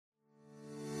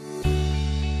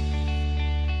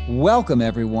Welcome,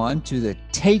 everyone, to the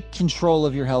Take Control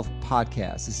of Your Health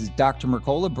podcast. This is Dr.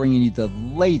 Mercola bringing you the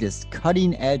latest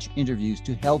cutting-edge interviews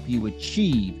to help you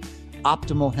achieve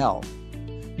optimal health.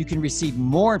 You can receive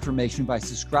more information by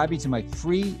subscribing to my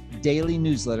free daily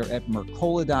newsletter at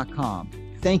Mercola.com.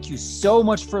 Thank you so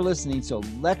much for listening. So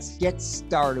let's get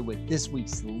started with this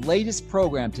week's latest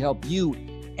program to help you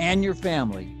and your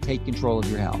family take control of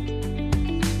your health.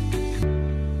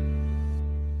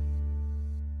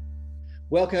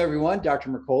 Welcome, everyone. Dr.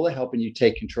 Mercola helping you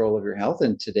take control of your health.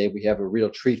 And today we have a real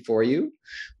treat for you.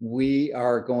 We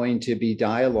are going to be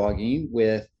dialoguing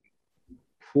with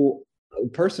a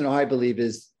person who I believe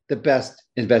is the best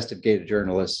investigative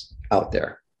journalist out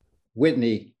there,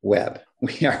 Whitney Webb.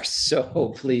 We are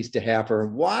so pleased to have her.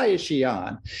 Why is she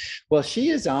on? Well, she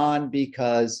is on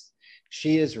because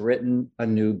she has written a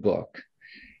new book.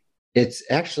 It's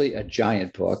actually a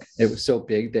giant book. It was so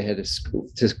big they had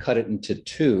to cut it into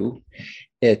two.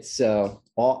 It's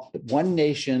One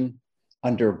Nation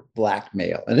Under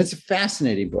Blackmail, and it's a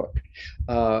fascinating book.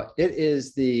 It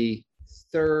is the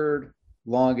third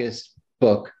longest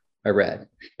book I read.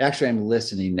 Actually, I'm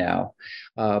listening now.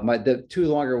 The two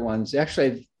longer ones, actually, I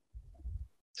have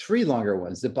three longer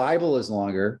ones. The Bible is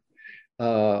longer.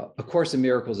 A Course in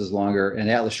Miracles is longer, and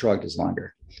Atlas Shrugged is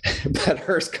longer. But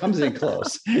hers comes in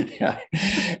close. Yeah.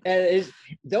 And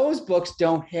those books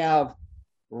don't have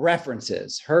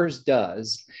references. Hers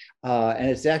does. And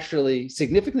it's actually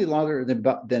significantly longer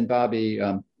than Bobby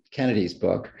Kennedy's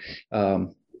book,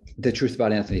 The Truth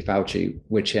About Anthony Fauci,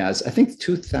 which has, I think,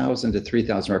 2,000 to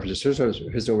 3,000 references. Hers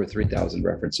has over 3,000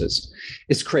 references.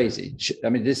 It's crazy. I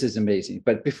mean, this is amazing.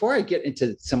 But before I get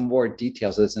into some more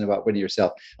details of this and about Whitney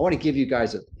yourself, I want to give you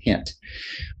guys a hint.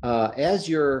 As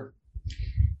you're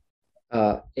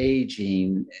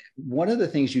aging, one of the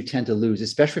things you tend to lose,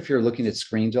 especially if you're looking at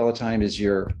screens all the time, is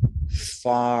your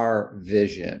far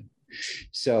vision.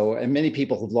 So, and many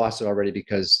people have lost it already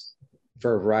because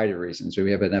for a variety of reasons. We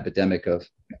have an epidemic of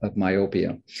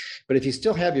myopia. But if you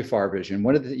still have your far vision,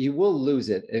 you will lose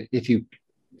it if you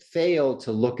fail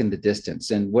to look in the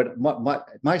distance. And what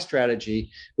my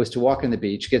strategy was to walk on the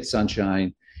beach, get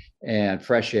sunshine and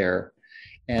fresh air.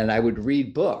 And I would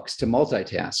read books to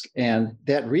multitask. And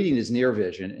that reading is near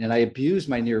vision. And I abuse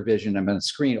my near vision. I'm on a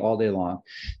screen all day long.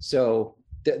 So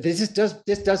this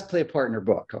does play a part in her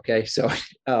book. Okay. So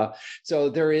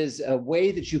there is a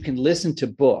way that you can listen to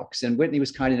books. And Whitney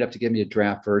was kind enough to give me a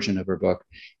draft version of her book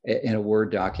in a Word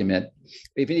document.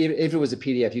 If it was a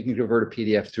PDF, you can convert a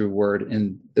PDF through Word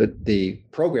in the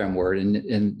program Word.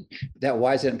 And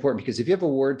why is that important? Because if you have a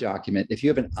Word document, if you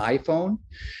have an iPhone,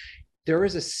 there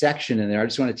is a section in there. I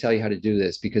just want to tell you how to do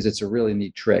this because it's a really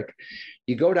neat trick.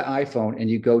 You go to iPhone and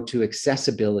you go to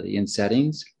accessibility and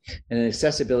settings. And in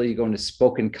accessibility, you go into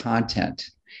spoken content.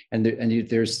 And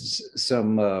there's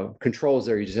some controls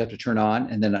there you just have to turn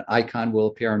on. And then an icon will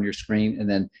appear on your screen. And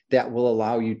then that will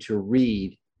allow you to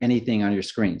read anything on your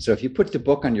screen. So if you put the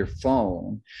book on your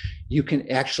phone, you can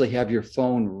actually have your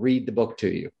phone read the book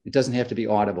to you. It doesn't have to be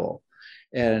audible.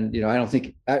 And, I don't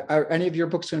think, are any of your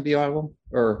books going to be audible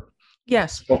or?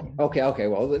 Yes. Oh, okay.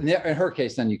 Well, in her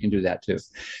case, then you can do that too.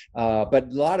 But a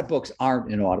lot of books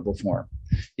aren't in audible form.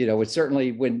 It's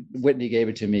certainly when Whitney gave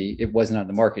it to me, it wasn't on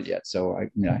the market yet. So I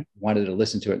wanted to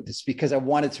listen to it. It's because I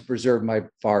wanted to preserve my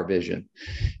far vision.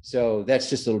 So that's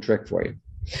just a little trick for you.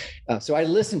 So I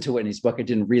listened to Whitney's book. I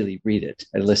didn't really read it.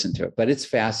 I listened to it, but it's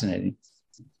fascinating.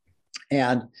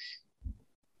 And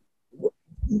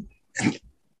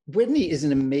Whitney is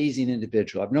an amazing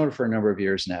individual. I've known her for a number of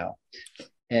years now.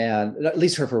 And at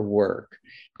least for her work.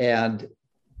 And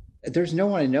there's no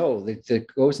one I know that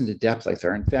goes into depth like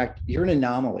her. In fact, you're an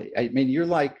anomaly. I mean, you're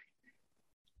like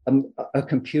a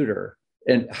computer,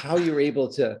 and how you're able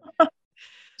to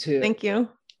Thank you.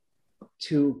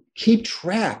 To keep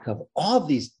track of all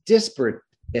these disparate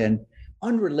and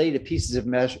unrelated pieces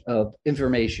of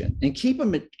information and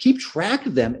keep track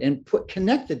of them and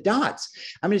connect the dots.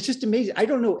 I mean, it's just amazing. I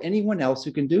don't know anyone else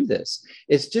who can do this.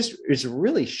 It's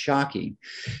really shocking.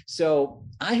 So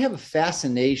I have a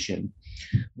fascination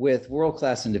with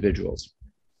world-class individuals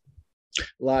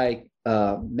like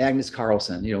Magnus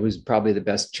Carlsen, who's probably the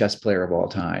best chess player of all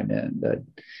time,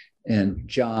 and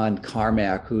John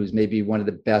Carmack, who's maybe one of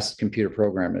the best computer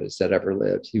programmers that ever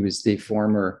lived. He was the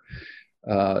former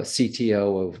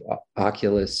CTO of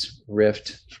Oculus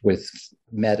Rift with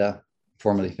Meta,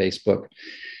 formerly Facebook.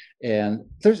 And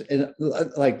there's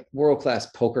like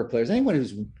world-class poker players, anyone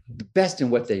who's the best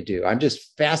in what they do. I'm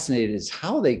just fascinated as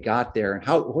how they got there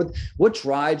and what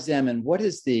drives them and what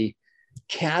is the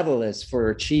catalyst for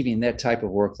achieving that type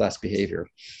of world-class behavior.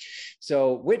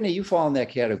 So Whitney, you fall in that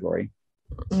category.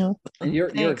 No, and you're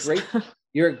a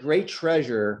you're a great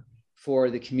treasure for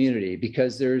the community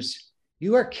because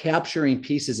you are capturing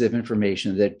pieces of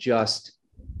information that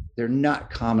they're not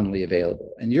commonly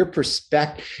available. And your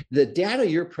perspective, the data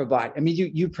you're providing, I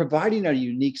mean, you're providing a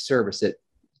unique service that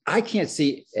I can't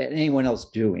see anyone else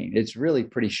doing. It's really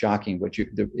pretty shocking what and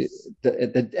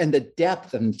the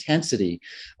depth and intensity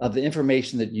of the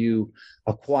information that you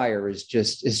acquire is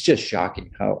just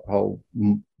shocking how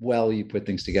well you put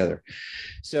things together.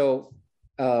 So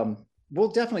we'll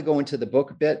definitely go into the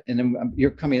book a bit, and then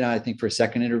you're coming on, I think, for a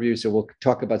second interview. So we'll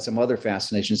talk about some other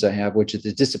fascinations I have, which is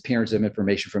the disappearance of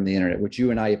information from the internet, which you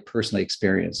and I have personally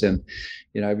experienced. And,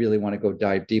 I really want to go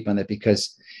dive deep on that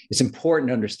because it's important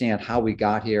to understand how we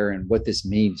got here and what this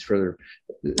means for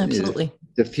absolutely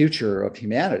the future of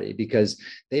humanity, because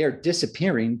they are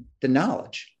disappearing the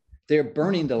knowledge. They're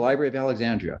burning the Library of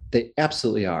Alexandria. They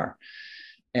absolutely are.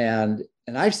 And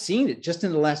I've seen it just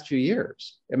in the last few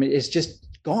years. I mean, it's just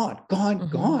gone.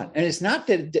 And it's not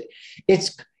that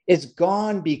it's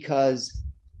gone because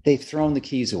they've thrown the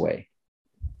keys away.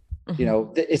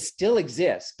 It still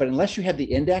exists, but unless you have the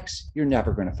index, you're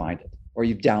never going to find it, or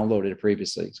you've downloaded it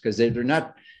previously, because they're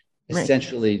not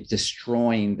essentially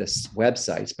destroying the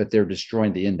websites, but they're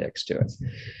destroying the index to it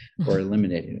or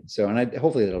eliminating it. So, and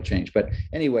hopefully that'll change. But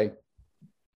anyway,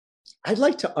 I'd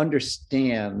like to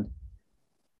understand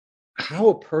how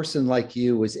a person like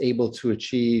you was able to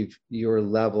achieve your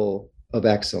level of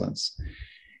excellence.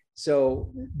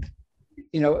 So,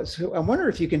 so I wonder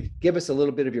if you can give us a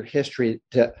little bit of your history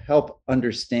to help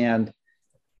understand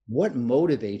what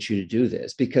motivates you to do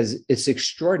this, because it's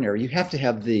extraordinary. You have to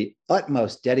have the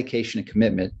utmost dedication and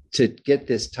commitment to get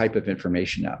this type of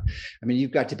information out. I mean,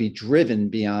 you've got to be driven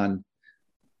beyond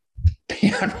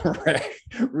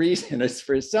reason. It's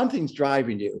for something's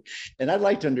driving you, and I'd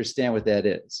like to understand what that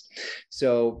is.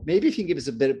 So maybe if you can give us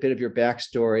a bit of your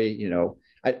backstory.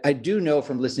 I do know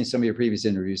from listening to some of your previous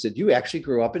interviews that you actually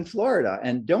grew up in Florida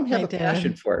and don't have a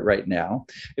passion for it right now,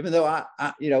 even though I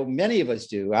many of us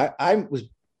do. I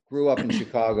grew up in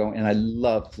Chicago, and I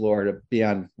love Florida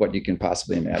beyond what you can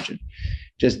possibly imagine.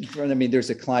 There's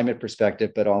a climate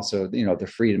perspective, but also,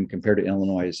 the freedom compared to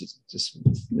Illinois is just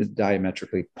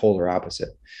diametrically polar opposite.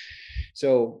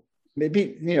 So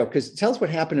maybe, because tell us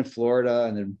what happened in Florida,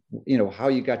 and then, how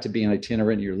you got to be an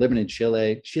itinerant. You're living in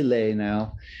Chile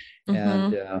now.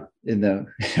 And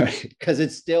because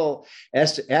it's still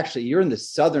actually you're in the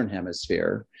southern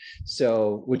hemisphere,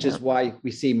 so which is why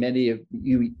we see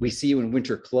we see you in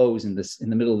winter clothes in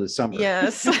the middle of the summer.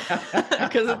 Yes,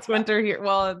 because it's winter here.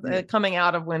 Well, coming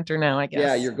out of winter now, I guess.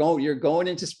 Yeah, you're going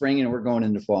into spring, and we're going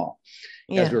into fall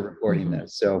as we're recording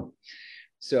this. So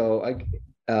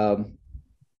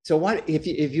what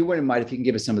if you wouldn't mind if you can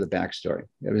give us some of the backstory?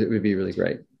 It would be really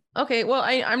great. Okay. Well,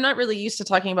 I'm not really used to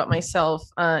talking about myself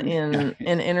in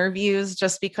interviews,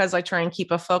 just because I try and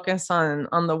keep a focus on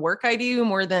the work I do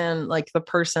more than like the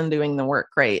person doing the work.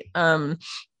 Right.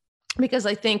 Because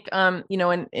I think,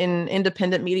 in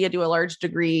independent media do a large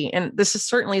degree, and this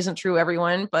certainly isn't true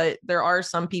everyone, but there are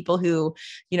some people who,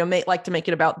 may like to make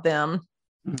it about them.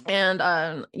 And,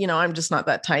 I'm just not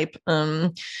that type. I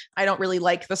don't really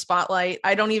like the spotlight.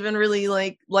 I don't even really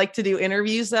like to do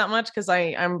interviews that much, because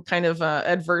I'm kind of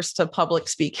adverse to public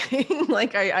speaking.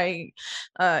 Like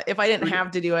if I didn't have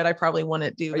to do it, I probably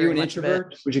wouldn't do. Are you an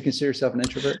introvert? Would you consider yourself an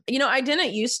introvert? I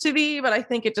didn't used to be, but I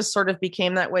think it just sort of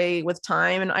became that way with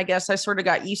time. And I guess I sort of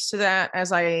got used to that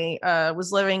as I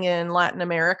was living in Latin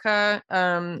America.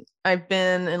 I've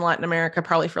been in Latin America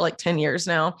probably for like 10 years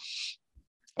now.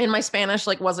 And my Spanish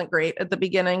wasn't great at the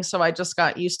beginning, so I just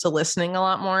got used to listening a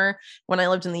lot more. When I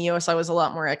lived in the US, I was a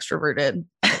lot more extroverted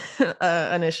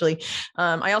initially.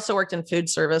 I also worked in food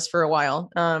service for a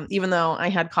while, even though I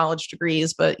had college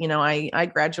degrees, but, I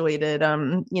graduated,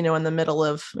 in the middle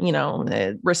of,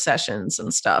 recessions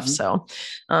and stuff. So,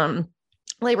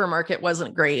 labor market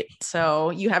wasn't great. So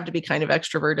you have to be kind of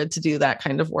extroverted to do that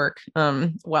kind of work.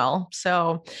 Well,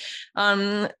 so,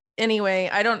 anyway,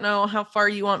 I don't know how far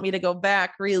you want me to go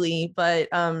back really, but,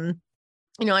 I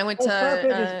went to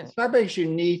as far back as you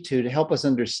need to help us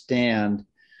understand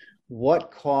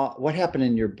what happened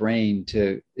in your brain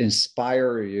to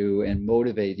inspire you and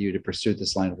motivate you to pursue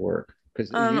this line of work. Because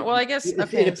I guess it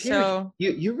appears so.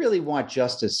 You really want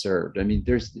justice served. I mean,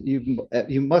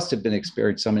 you must have been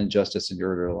experiencing some injustice in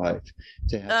your earlier life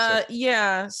to have.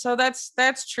 Yeah, so that's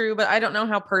true, but I don't know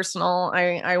how personal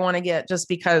I want to get, just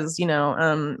because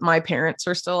my parents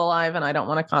are still alive and I don't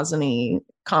want to cause any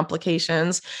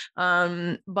complications.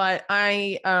 But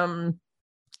I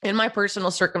in my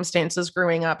personal circumstances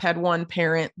growing up had one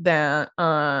parent that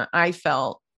I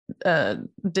felt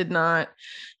did not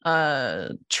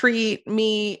treat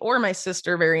me or my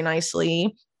sister very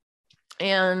nicely.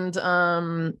 And,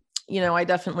 I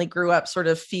definitely grew up sort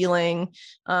of feeling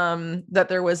that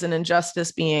there was an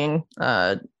injustice being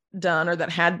done or that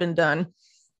had been done.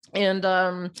 And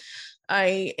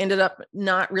I ended up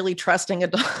not really trusting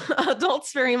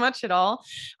adults very much at all.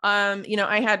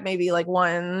 I had maybe like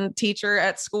one teacher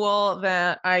at school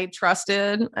that I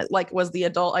trusted, like was the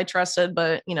adult I trusted,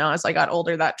 but as I got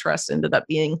older, that trust ended up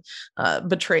being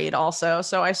betrayed also.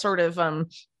 So I sort of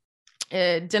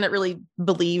didn't really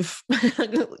believe,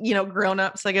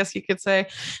 grown-ups, I guess you could say,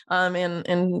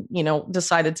 and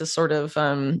decided to sort of,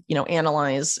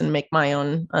 analyze and make my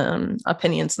own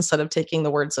opinions instead of taking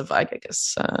the words of, I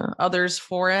guess, others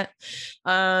for it.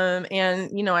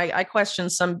 I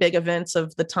questioned some big events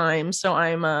of the time. So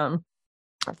I'm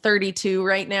 32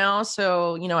 right now.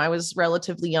 So, I was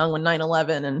relatively young when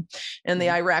 9/11 and the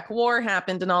Iraq war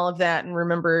happened and all of that, and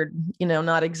remembered,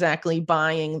 not exactly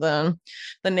buying the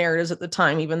narratives at the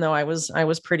time, even though I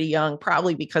was pretty young,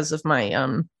 probably because of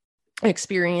my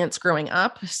experience growing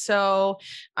up. So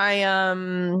I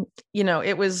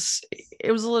it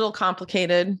was a little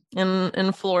complicated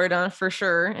in Florida for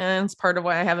sure, and it's part of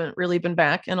why I haven't really been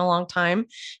back in a long time.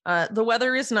 The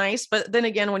weather is nice, but then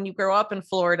again, when you grow up in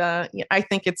Florida, I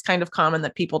think it's kind of common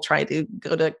that people try to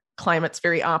go to climates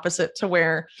very opposite to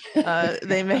where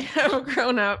they may have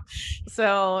grown up.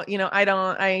 So, I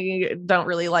don't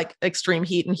really like extreme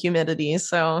heat and humidity.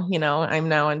 So, I'm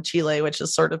now in Chile, which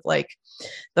is sort of like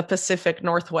the Pacific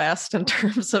Northwest in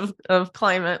terms of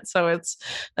climate. So it's,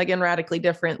 again, radically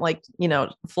different, like,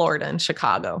 Florida and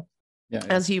Chicago. Yeah.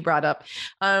 As you brought up.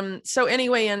 So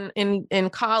anyway, in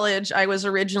college, I was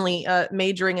originally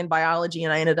majoring in biology,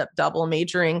 and I ended up double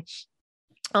majoring.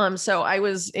 So I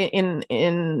was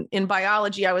in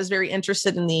biology. I was very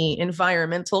interested in the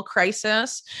environmental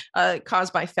crisis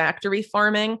caused by factory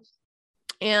farming,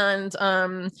 and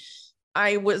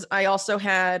I also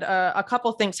had a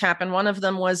couple things happen. One of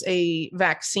them was a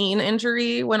vaccine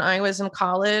injury when I was in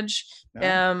college,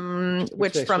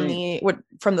 which from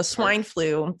the swine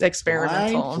flu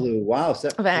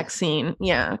experimental vaccine.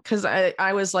 Yeah, because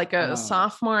I was like a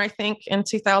sophomore, I think, in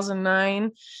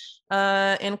 2009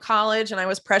 in college, and I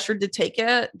was pressured to take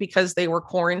it because they were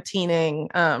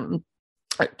quarantining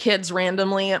kids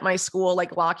randomly at my school,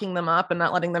 like locking them up and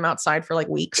not letting them outside for like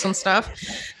weeks and stuff.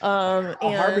 A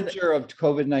harbinger of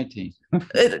COVID-19.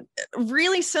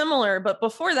 Really similar, but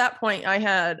before that point, I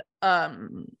had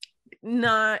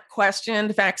not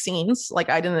questioned vaccines. Like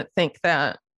I didn't think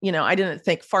that, I didn't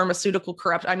think pharmaceutical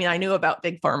corruption. I mean, I knew about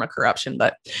big pharma corruption,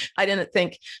 but I didn't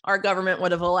think our government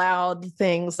would have allowed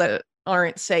things that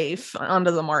aren't safe onto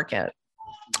the market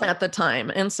at the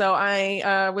time. And so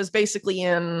I was basically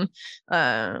I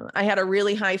had a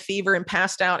really high fever and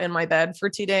passed out in my bed for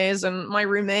 2 days, and my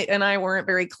roommate and I weren't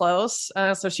very close.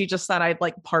 So she just thought I'd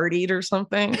like partied or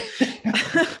something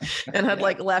and had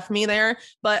like left me there.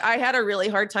 But I had a really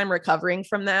hard time recovering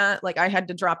from that. Like I had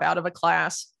to drop out of a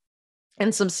class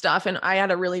and some stuff. And I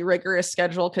had a really rigorous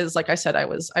schedule because, like I said, I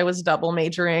was double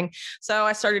majoring. So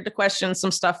I started to question some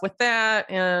stuff with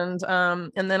that. And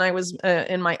then I was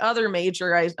in my other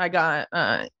major,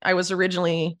 I was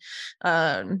originally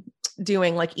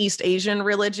doing like East Asian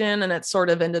religion, and it sort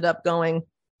of ended up going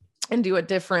into a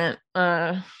different,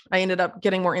 I ended up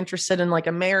getting more interested in like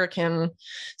American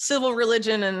civil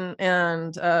religion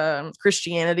and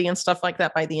Christianity and stuff like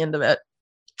that by the end of it.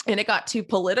 And it got too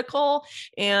political,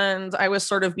 and I was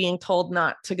sort of being told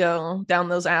not to go down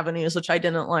those avenues, which I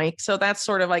didn't like. So that's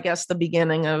sort of, I guess, the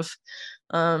beginning of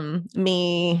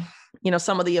me,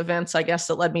 some of the events, I guess,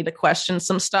 that led me to question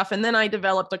some stuff. And then I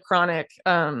developed a chronic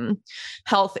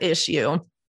health issue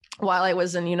while I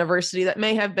was in university that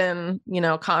may have been,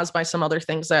 caused by some other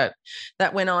things that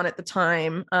went on at the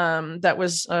time that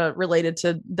was related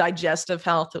to digestive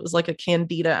health. It was like a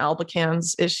Candida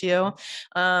albicans issue.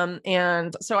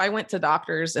 And so I went to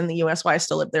doctors in the US while I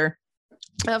still lived there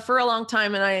for a long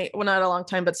time. And not a long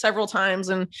time, but several times,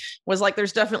 and was like,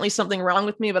 there's definitely something wrong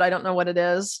with me, but I don't know what it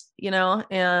is,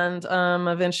 and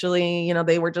eventually,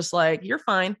 they were just like, you're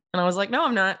fine. And I was like, no,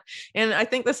 I'm not. And I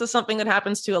think this is something that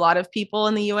happens to a lot of people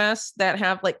in the US that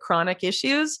have like chronic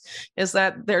issues, is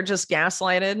that they're just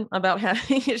gaslighted about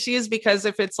having issues, because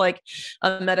if it's like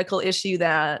a medical issue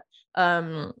that,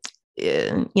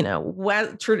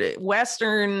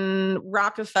 Western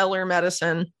Rockefeller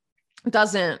medicine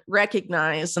doesn't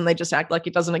recognize, and they just act like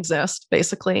it doesn't exist,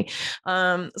 basically.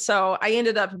 So I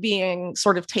ended up being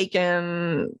sort of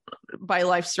taken by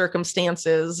life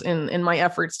circumstances in my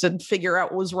efforts to figure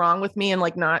out what was wrong with me and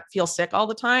like not feel sick all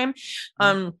the time.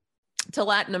 to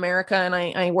Latin America, and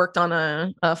I worked on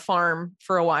a farm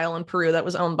for a while in Peru that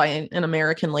was owned by an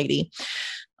American lady.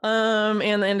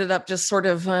 And ended up just sort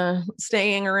of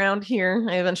staying around here.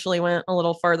 I eventually went a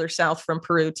little farther south from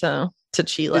Peru to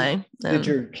Chile. Did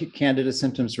your candida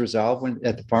symptoms resolve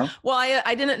at the farm? Well,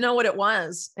 I didn't know what it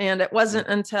was. And it wasn't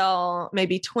until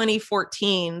maybe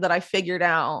 2014 that I figured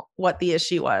out what the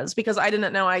issue was, because I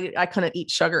didn't know I couldn't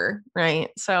eat sugar. Right.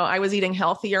 So I was eating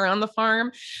healthier on the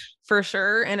farm for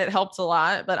sure. And it helped a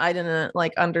lot, but I didn't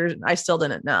I still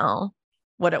didn't know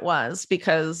what it was,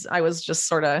 because I was just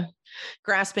sort of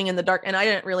grasping in the dark, and I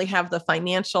didn't really have the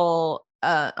financial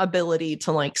ability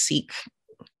to seek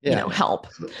help.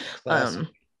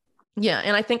 Yeah.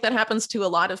 And I think that happens to a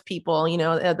lot of people.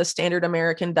 The standard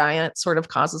American diet sort of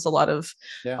causes a lot of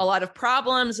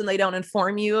problems, and they don't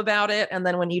inform you about it. And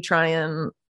then when you try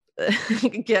and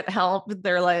get help,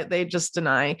 they just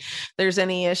deny there's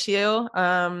any issue.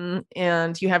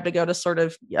 And you have to go to sort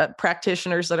of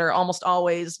practitioners that are almost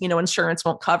always, insurance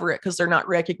won't cover it because they're not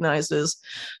recognized as,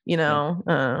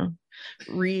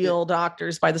 real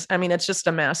doctors by this. I mean, it's just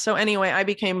a mess. So anyway, I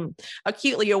became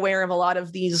acutely aware of a lot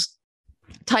of these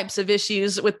types of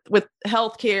issues with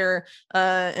healthcare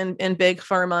and big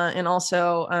pharma, and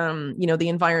also, the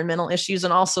environmental issues,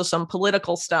 and also some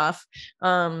political stuff.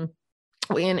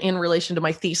 In relation to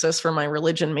my thesis for my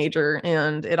religion major,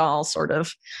 and it all sort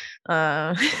of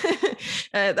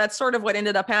that's sort of what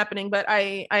ended up happening. But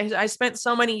I spent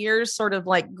so many years sort of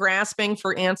grasping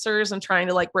for answers and trying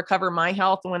to recover my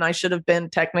health when I should have been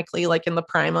technically in the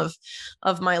prime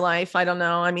of my life. I don't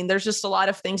know. I mean, there's just a lot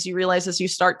of things you realize as you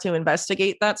start to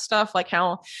investigate that stuff, like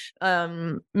how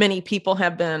many people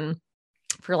have been,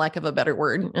 for lack of a better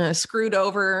word, screwed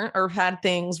over or had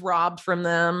things robbed from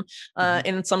them.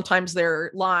 And sometimes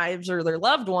their lives or their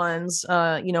loved ones,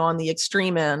 on the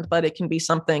extreme end, but it can be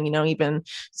something, even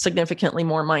significantly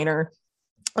more minor,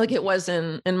 like it was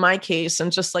in my case.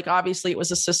 And just obviously it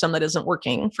was a system that isn't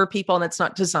working for people, and it's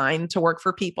not designed to work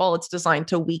for people. It's designed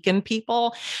to weaken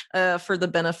people for the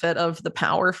benefit of the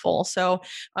powerful. So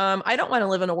I don't want to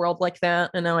live in a world like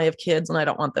that. And now I have kids, and I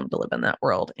don't want them to live in that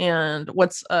world. And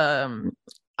what's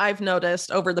I've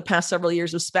noticed over the past several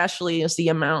years, especially, is the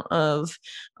amount of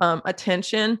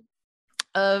attention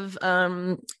of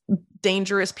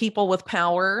dangerous people with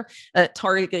power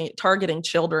targeting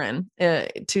children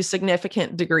to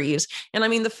significant degrees. And I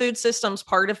mean, the food system's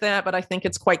part of that, but I think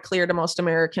it's quite clear to most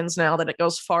Americans now that it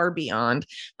goes far beyond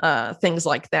things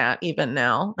like that, even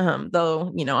now,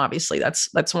 though, obviously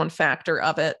that's one factor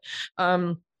of it.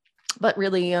 But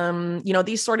really,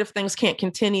 these sort of things can't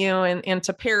continue. And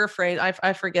to paraphrase,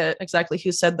 I forget exactly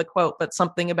who said the quote, but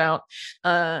something about,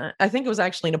 I think it was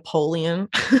actually Napoleon,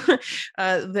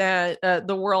 that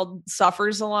the world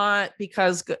suffers a lot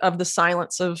because of the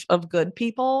silence of good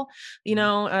people.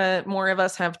 More of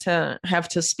us have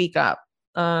to speak up.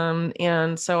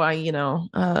 And so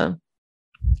I,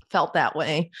 felt that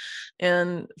way,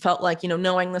 and felt like,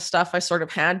 knowing the stuff, I sort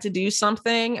of had to do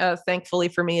something. Thankfully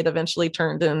for me, it eventually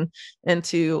turned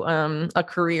into a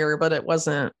career, but it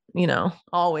wasn't,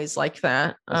 always like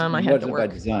that. I had to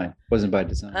work. Wasn't by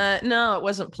design. No, it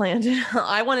wasn't planned.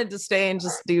 I wanted to stay and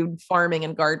just do farming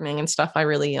and gardening and stuff. I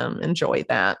really enjoyed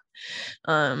that.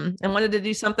 And wanted to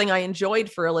do something I enjoyed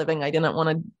for a living. I didn't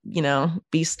want to,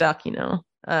 be stuck,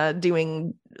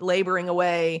 laboring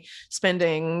away,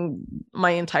 spending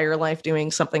my entire life doing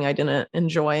something I didn't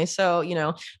enjoy. So,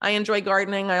 I enjoy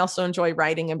gardening. I also enjoy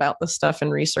writing about the stuff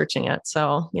and researching it.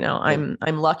 So, I'm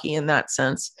lucky in that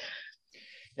sense.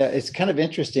 Yeah, it's kind of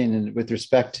interesting. With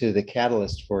respect to the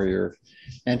catalyst for your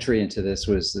entry into this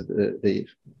was the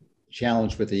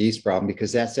challenge with the yeast problem,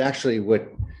 because that's actually what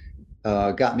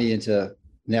got me into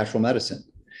natural medicine.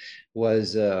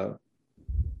 Was a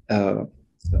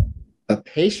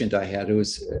patient I had who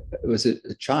was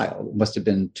a child, must have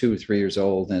been 2 or 3 years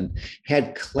old, and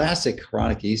had classic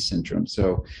chronic yeast syndrome.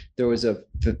 So there was a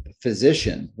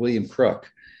physician, William Crook,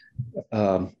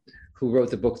 who wrote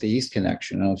the book, The Yeast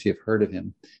Connection. I don't know if you've heard of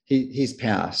him. He's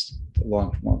passed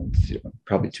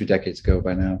probably 2 decades ago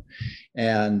by now.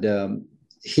 And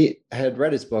I had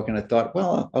read his book, and I thought,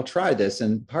 well, I'll try this.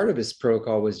 And part of his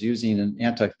protocol was using an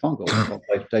antifungal called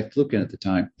diflucan at the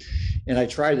time. And I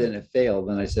tried it and it failed.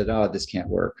 And I said, oh, this can't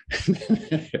work.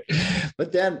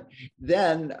 But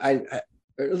then I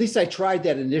at least I tried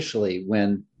that initially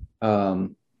when,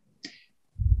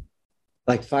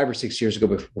 like 5 or 6 years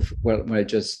ago, when I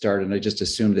just started, and I just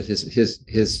assumed that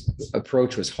his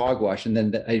approach was hogwash. And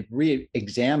then I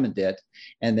re-examined it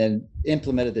and then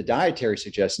implemented the dietary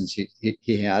suggestions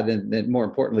he had, and then more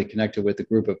importantly, connected with a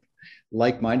group of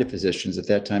like-minded physicians. At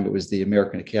that time, it was the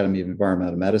American Academy of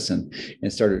Environmental Medicine,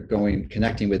 and started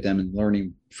connecting with them and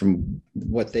learning from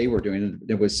what they were doing.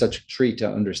 It was such a treat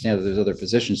to understand that there's other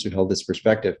physicians who held this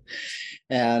perspective.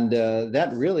 And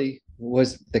that really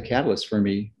was the catalyst for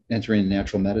me entering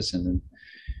natural medicine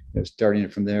and starting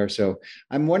it from there. So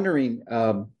I'm wondering,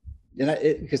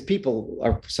 because people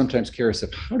are sometimes curious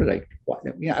of how did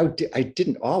I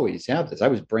didn't always have this. I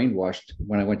was brainwashed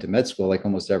when I went to med school, like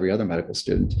almost every other medical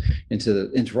student,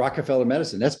 into Rockefeller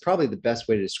medicine. That's probably the best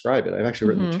way to describe it. I've actually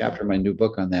written a chapter in my new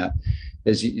book on that.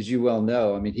 As you well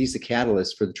know, I mean, he's the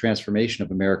catalyst for the transformation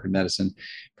of American medicine,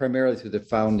 primarily through the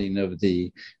founding of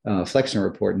the Flexner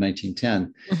Report in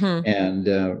 1910, and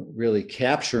really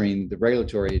capturing the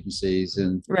regulatory agencies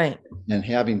and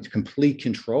having complete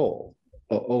control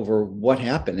over what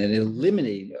happened and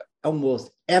eliminating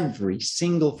almost every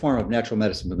single form of natural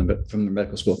medicine from the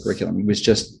medical school curriculum. It was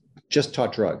just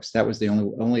taught drugs. That was the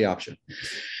only option.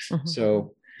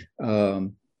 So,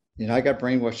 I got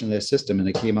brainwashed in that system, and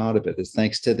I came out of it. It's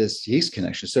thanks to this yeast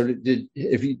connection. So,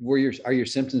 are your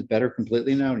symptoms better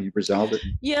completely now? And you've resolved it?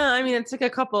 Yeah, I mean, it took a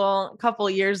couple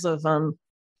years of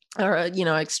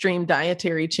extreme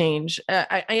dietary change.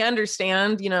 I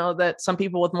understand, that some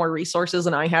people with more resources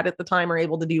than I had at the time are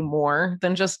able to do more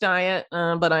than just diet.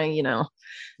 But I, no,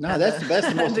 that's the best.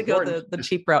 Had to go the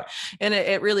cheap route, and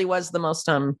it really was the most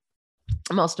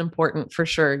important for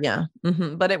sure. Yeah.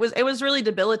 But it was really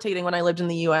debilitating when I lived in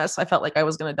the US. I felt like I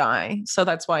was going to die. So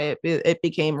that's why it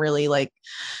became really like,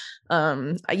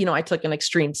 I took an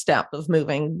extreme step of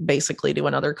moving basically to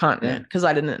another continent because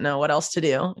I didn't know what else to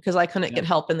do, because I couldn't get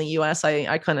help in the US.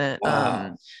 I couldn't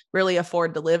really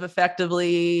afford to live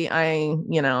effectively. I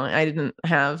didn't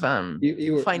have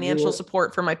financial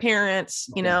support for my parents,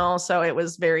 so it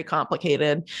was very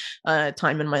complicated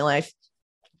time in my life.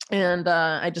 And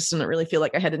I just didn't really feel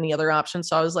like I had any other options.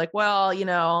 So I was like, well,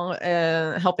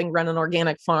 helping run an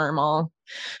organic farm, I'll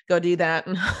go do that.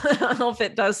 And I don't know if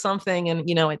it does something. And,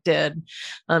 it did,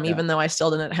 even though I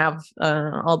still didn't have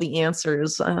all the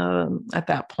answers at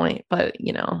that point. But,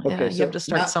 you have to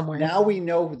start somewhere. Now we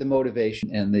know the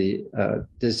motivation and the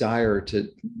desire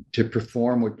to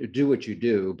perform do what you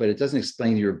do, but it doesn't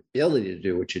explain your ability to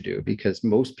do what you do, because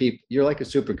most people, you're like a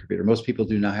supercomputer. Most people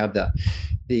do not have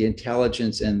the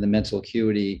intelligence and the mental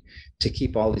acuity to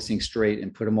keep all these things straight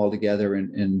and put them all together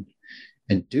and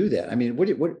do that. I mean, what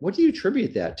do you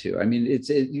attribute that to? I mean,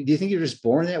 do you think you're just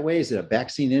born that way? Is it a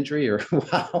vaccine injury, or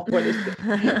wow? What is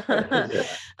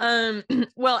it?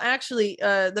 Well, actually,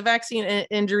 the vaccine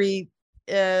injury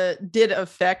did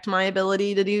affect my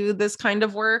ability to do this kind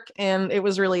of work. And it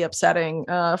was really upsetting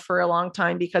for a long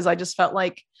time, because I just felt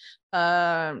like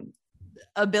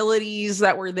abilities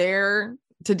that were there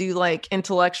to do like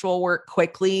intellectual work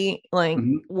quickly,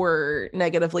 were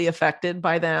negatively affected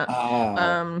by that.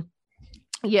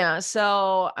 Yeah.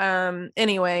 So,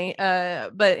 anyway,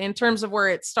 but in terms of where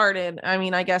it started, I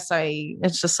mean, I guess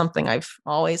it's just something I've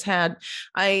always had.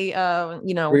 I,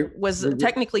 was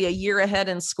technically a year ahead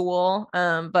in school.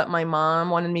 But my mom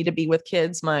wanted me to be with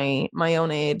kids my own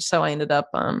age. So I ended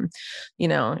up,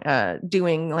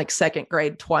 doing like second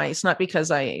grade twice, not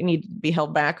because I needed to be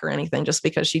held back or anything, just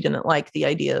because she didn't like the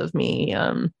idea of me,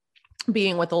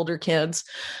 being with older kids,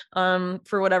 for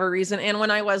whatever reason. And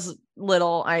when I was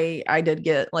little, I did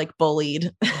get like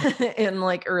bullied in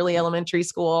like early elementary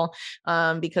school,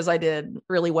 because I did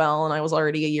really well and I was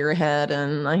already a year ahead.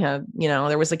 And I had,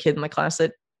 there was a kid in the class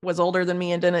that was older than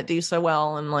me and didn't do so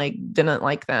well, and like didn't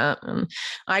like that. And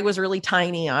I was really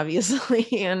tiny, obviously.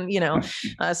 And,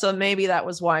 so maybe that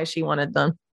was why she wanted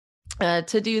them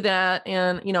to do that.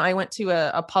 And, I went to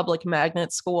a public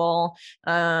magnet school,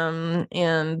 and,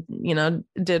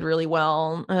 did really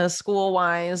well school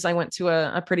wise. I went to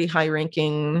a pretty high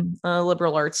ranking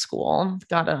liberal arts school,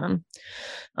 got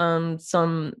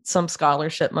some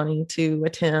scholarship money to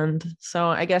attend. So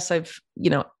I guess I've,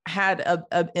 had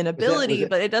an ability,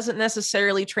 but it doesn't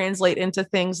necessarily translate into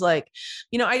things like,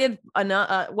 I did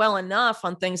well enough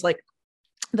on things like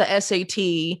the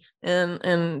SAT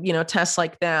and tests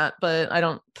like that, but I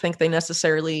don't think they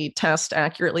necessarily test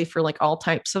accurately for like all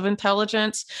types of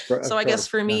intelligence. So I guess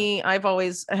for me, I've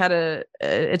always had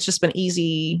it's just been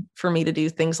easy for me to do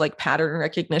things like pattern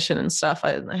recognition and stuff.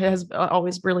 It has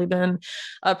always really been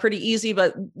pretty easy.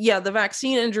 But yeah, the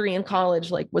vaccine injury in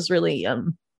college was really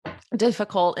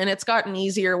difficult, and it's gotten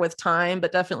easier with time,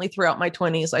 but definitely throughout my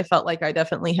 20s I felt like I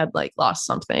definitely had lost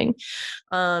something,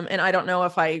 and I don't know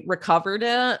if I recovered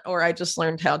it or I just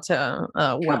learned how to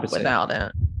work without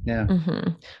it. Yeah.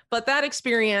 Mm-hmm. But that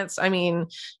experience, I mean,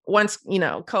 once,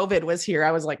 COVID was here,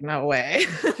 I was like, no way.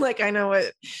 Like, I know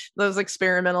what those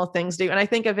experimental things do. And I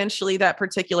think eventually that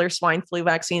particular swine flu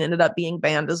vaccine ended up being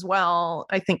banned as well.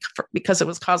 I think because it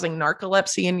was causing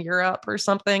narcolepsy in Europe or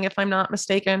something, if I'm not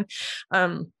mistaken.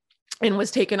 And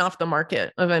was taken off the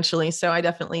market eventually. So I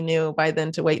definitely knew by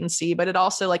then to wait and see. But it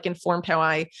also like informed how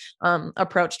I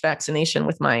approached vaccination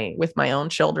with my own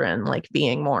children, like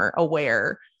being more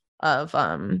aware of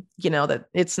that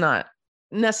it's not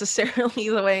necessarily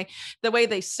the way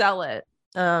they sell it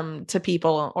to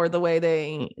people, or the way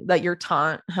that you're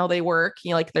taught how they work.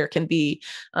 Like there can be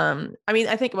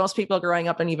I think most people growing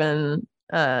up and even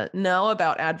know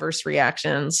about adverse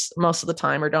reactions most of the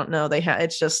time, or don't know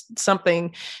it's just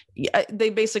something.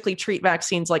 They basically treat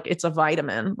vaccines like it's a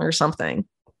vitamin or something,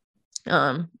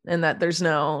 and that there's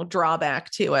no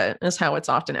drawback to it, is how it's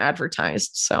often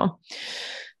advertised. So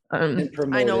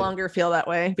I no longer feel that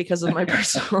way because of my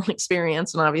personal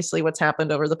experience, and obviously what's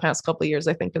happened over the past couple of years,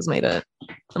 I think, has made it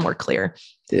more clear.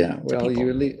 Yeah, well,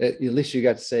 at least you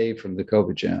got saved from the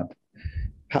COVID jab.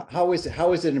 How is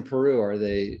it in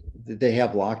Peru? Did they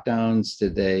have lockdowns?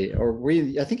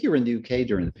 I think you were in the UK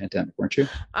during the pandemic, weren't you?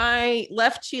 I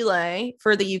left Chile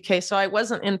for the UK, so I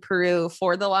wasn't in Peru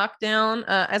for the lockdown.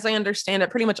 As I understand it,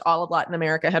 pretty much all of Latin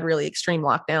America had really extreme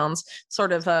lockdowns,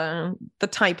 sort of the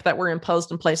type that were imposed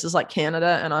in places like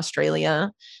Canada and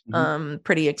Australia.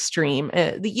 Pretty extreme.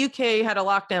 The UK had a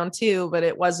lockdown too, but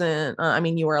it wasn't,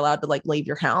 you were allowed to like leave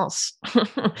your house.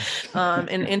 And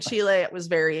in Chile, it was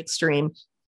very extreme.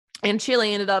 And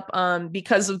Chile ended up,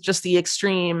 because of just the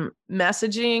extreme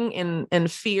messaging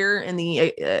and fear and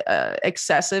the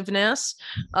excessiveness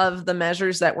of the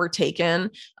measures that were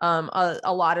taken,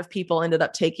 a lot of people ended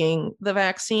up taking the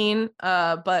vaccine.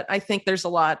 But I think there's a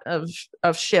lot of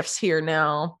shifts here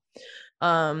now.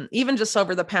 Even just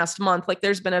over the past month, like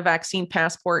there's been a vaccine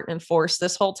passport in force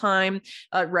this whole time.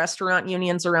 Restaurant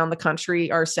unions around the country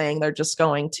are saying they're just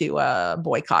going to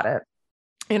boycott it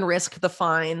and risk the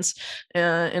fines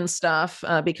and stuff,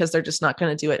 because they're just not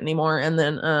going to do it anymore. And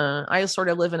then I sort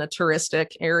of live in a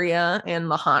touristic area, and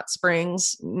the hot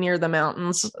springs near the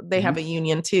mountains, they have a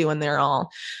union too, and they're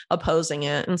all opposing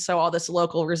it. And so all this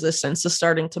local resistance is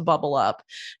starting to bubble up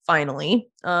finally.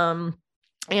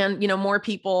 And, more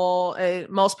people,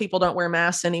 most people don't wear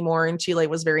masks anymore. And Chile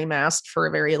was very masked for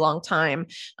a very long time.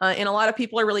 And a lot of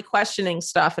people are really questioning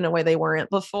stuff in a way they weren't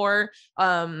before.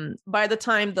 By the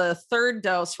time the third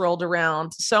dose rolled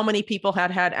around, so many people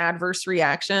had adverse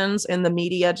reactions, and the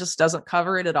media just doesn't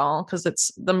cover it at all, because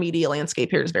the media landscape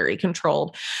here is very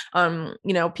controlled.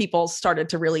 People started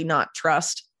to really not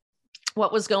trust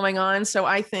what was going on. So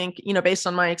I think, based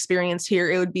on my experience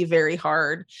here, it would be very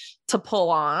hard to pull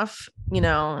off,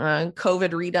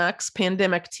 COVID redux,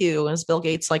 pandemic 2, as Bill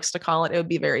Gates likes to call it. It would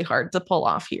be very hard to pull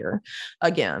off here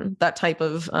again, that type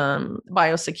of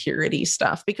biosecurity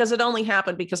stuff, because it only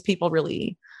happened because people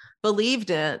really believed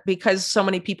it, because so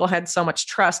many people had so much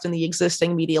trust in the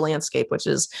existing media landscape, which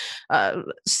is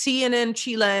CNN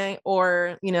Chile,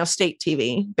 or, state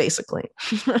TV, basically,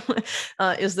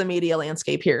 is the media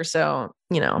landscape here. So,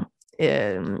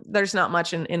 there's not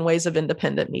much in ways of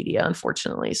independent media,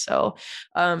 unfortunately. So,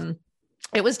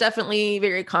 it was definitely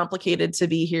very complicated to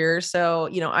be here. So,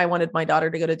 I wanted my daughter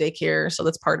to go to daycare. So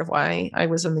that's part of why I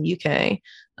was in the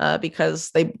UK, because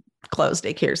they closed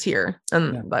daycares here.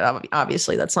 And but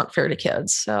obviously that's not fair to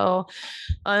kids. So,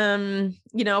 but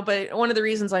one of the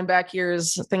reasons I'm back here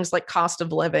is things like cost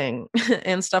of living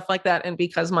and stuff like that. And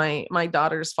because my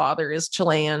daughter's father is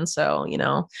Chilean. So,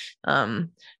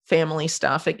 family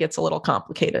stuff, it gets a little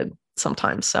complicated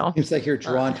sometimes. So seems like you're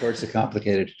drawn towards the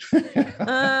complicated.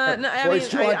 No, it's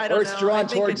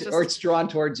drawn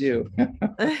towards you.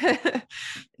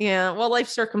 Yeah. Well, life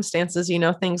circumstances,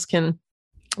 things can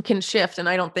shift. And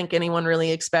I don't think anyone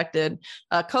really expected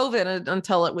COVID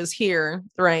until it was here,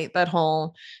 right? That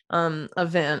whole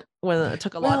event, when it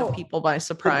took a lot of people by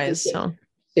surprise.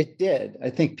 It did. I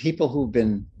think people who've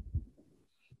been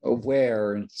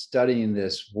aware and studying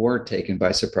this weren't taken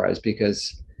by surprise,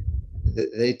 because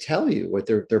they tell you what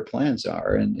their plans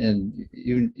are, and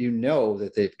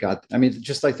that they've got.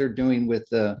 Just like they're doing with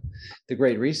the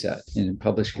Great Reset, and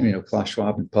publishing, Klaus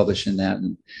Schwab and publishing that,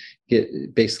 and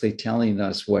basically telling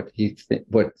us what's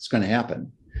going to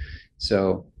happen.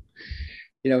 So,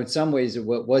 in some ways it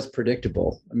was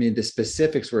predictable. The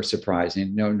specifics were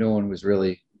surprising. No one was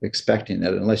really expecting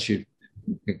that, unless you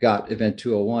got Event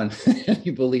 201 and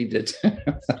you believed it.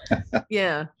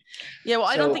 Yeah. Yeah, well,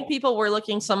 I don't think So people were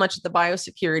looking so much at the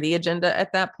biosecurity agenda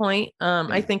at that point.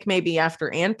 I think maybe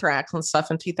after anthrax and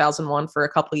stuff in 2001 for a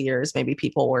couple of years, maybe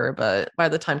people were, but by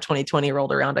the time 2020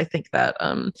 rolled around, I think that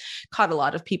caught a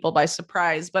lot of people by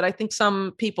surprise. But I think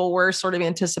some people were sort of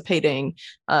anticipating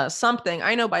something.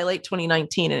 I know by late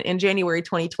 2019 and in January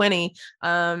 2020,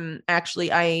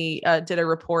 actually, I did a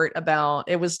report about,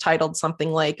 it was titled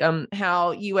something like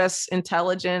how U.S.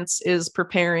 intelligence is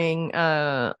preparing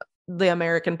the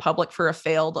American public for a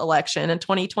failed election in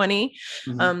 2020.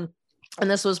 mhm. And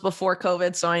this was before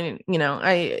COVID. So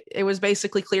it was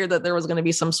basically clear that there was going to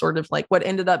be some sort of like what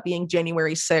ended up being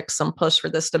January 6th, some push for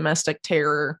this domestic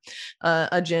terror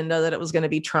agenda, that it was going to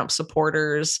be Trump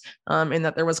supporters, and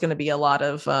that there was going to be a lot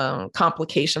of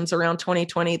complications around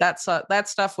 2020. That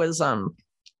stuff was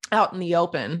out in the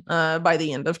open by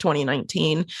the end of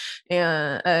 2019,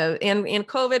 and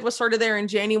COVID was sort of there in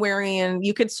January, and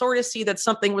you could sort of see that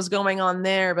something was going on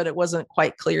there, but it wasn't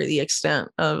quite clear the extent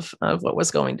of what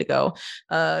was going to go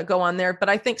on there. But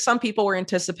I think some people were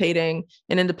anticipating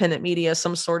in independent media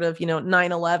some sort of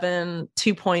 9/11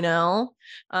 2.0,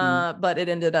 but it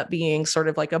ended up being sort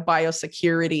of like a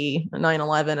biosecurity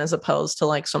 9/11 as opposed to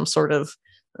like some sort of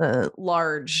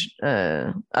large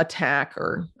attack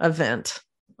or event.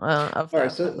 All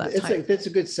right, so that's a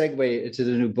good segue into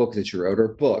the new book that you wrote, or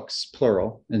books,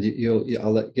 plural, and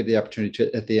I'll give the opportunity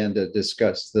to, at the end, to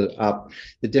discuss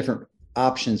the different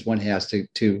options one has to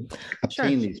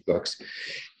obtain these books.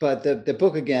 But the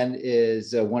book again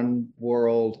is One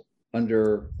World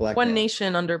Under Blackmail. One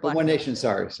Nation Under Blackmail. One Nation,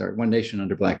 sorry, One Nation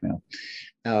Under Blackmail,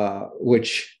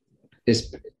 which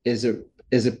is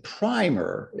a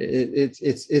primer.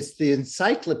 It's the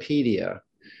encyclopedia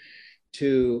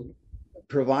to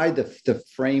provide the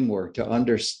framework to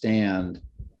understand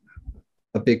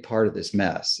a big part of this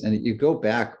mess. And you go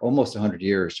back almost 100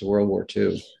 years to World War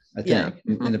II, I think,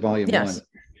 in the volume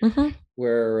one,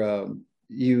 where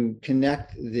you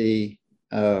connect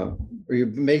or you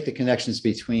make the connections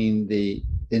between the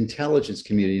intelligence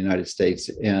community of the United States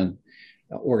and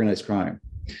organized crime.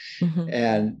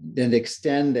 And then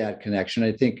extend that connection.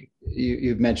 I think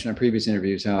you've mentioned on previous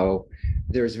interviews how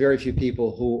there's very few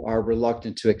people who are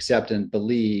reluctant to accept and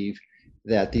believe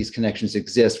that these connections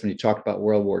exist. When you talk about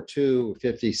World War II,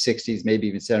 50s, 60s, maybe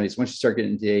even 70s, once you start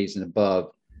getting into the 80s and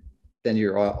above, then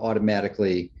you're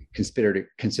automatically considered a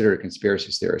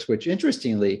conspiracy theorist, which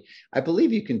interestingly, I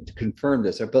believe you can confirm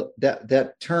this, but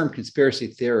that term conspiracy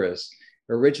theorist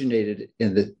originated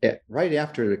right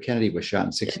after the Kennedy was shot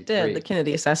in 1963. It did, the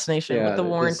Kennedy assassination with the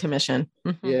Warren Commission.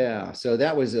 Yeah, so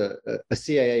that was a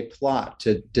CIA plot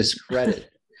to discredit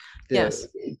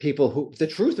people the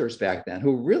truthers back then,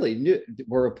 who really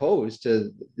were opposed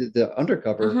to the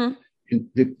undercover,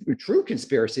 the true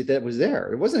conspiracy that was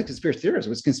there. It wasn't a conspiracy theorist; it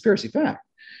was conspiracy fact.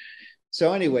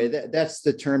 So anyway, that's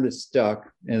the term that stuck,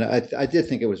 and I did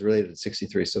think it was related to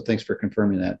 1963. So thanks for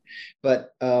confirming that.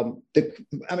 But I'll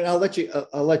let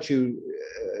you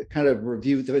kind of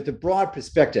review the broad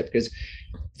perspective, because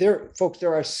there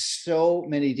are so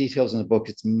many details in the book.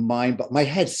 It's my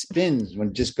head spins when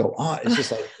it just go on. It's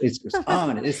just like it's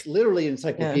on. It's literally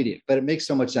encyclopedic, but it makes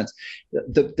so much sense.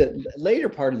 The later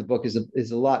part of the book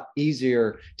is a lot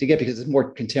easier to get because it's more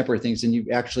contemporary things, and you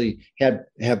actually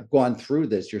have gone through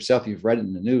this yourself. You've read it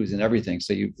in the news and everything.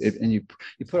 So you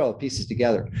put all the pieces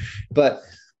together. But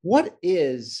what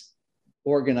is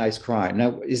organized crime?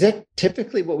 Now, is that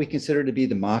typically what we consider to be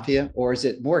the mafia, or is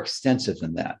it more extensive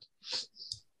than that?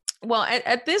 Well,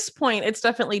 at this point, it's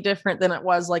definitely different than it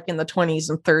was like in the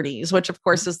 20s and 30s, which of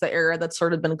course is the era that's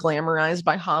sort of been glamorized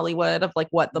by Hollywood of like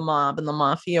what the mob and the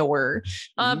mafia were.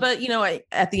 But,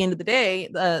 at the end of the day,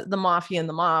 the mafia and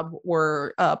the mob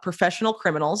were professional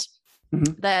criminals.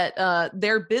 That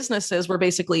their businesses were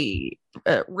basically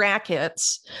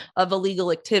rackets of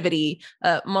illegal activity,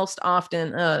 most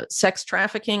often sex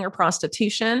trafficking or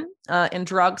prostitution and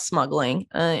drug smuggling.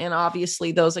 And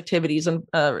obviously those activities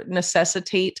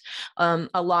necessitate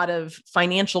a lot of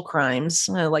financial crimes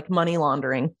like money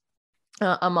laundering.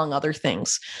 Among other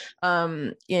things,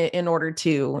 in order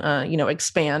to,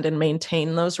 expand and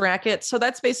maintain those rackets. So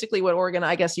that's basically what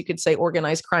I guess you could say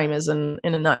organized crime is in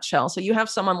a nutshell. So you have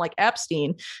someone like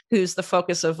Epstein, who's the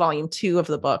focus of volume 2 of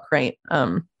the book, right?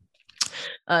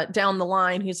 down the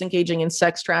line who's engaging in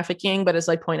sex trafficking. But as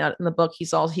I point out in the book,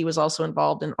 he was also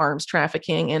involved in arms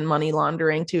trafficking and money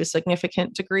laundering to a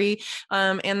significant degree.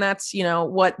 And that's,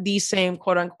 what these same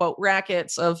quote unquote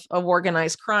rackets of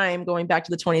organized crime going back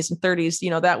to the 20s and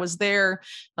 30s, that was their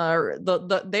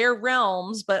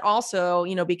realms, but also,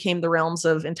 became the realms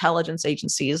of intelligence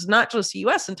agencies, not just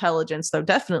U.S. intelligence, though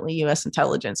definitely U.S.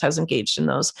 intelligence has engaged in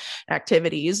those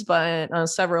activities, but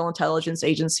several intelligence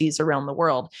agencies around the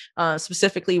world,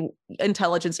 specifically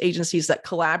intelligence agencies that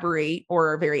collaborate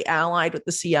or are very allied with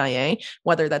the CIA,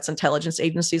 whether that's intelligence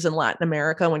agencies in Latin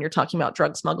America when you're talking about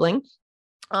drug smuggling.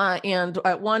 And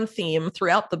one theme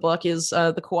throughout the book is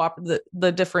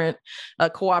the different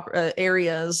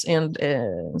areas and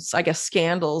I guess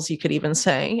scandals, you could even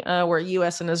say, where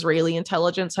U.S. and Israeli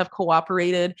intelligence have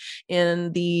cooperated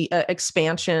in the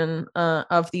expansion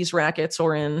of these rackets,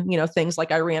 or in things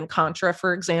like Iran-Contra,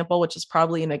 for example, which is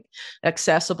probably an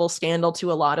accessible scandal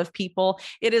to a lot of people.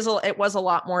 It was a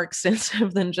lot more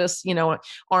extensive than just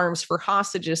arms for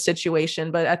hostages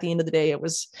situation, but at the end of the day, it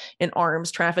was an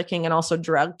arms trafficking and also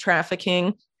drug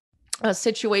trafficking a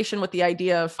situation with the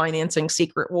idea of financing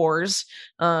secret wars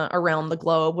around the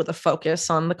globe, with a focus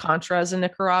on the Contras in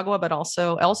Nicaragua, but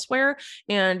also elsewhere.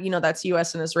 And, that's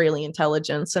U.S. and Israeli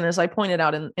intelligence. And as I pointed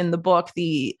out in the book,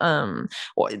 the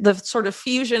sort of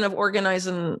fusion of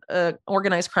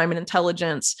organized crime and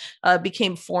intelligence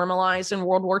became formalized in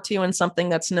World War II in something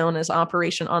that's known as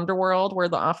Operation Underworld, where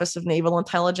the Office of Naval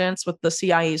Intelligence, with the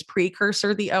CIA's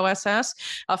precursor, the OSS,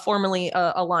 formally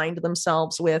aligned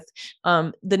themselves with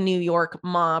the New York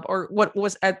mob, or what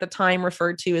was at the time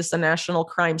referred to as the National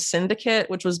Crime Syndicate,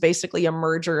 which was basically a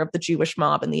merger of the Jewish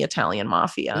mob and the Italian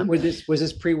mafia. Was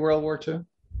this pre-World War II?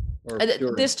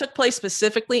 This took place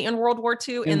specifically in World War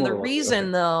II. And the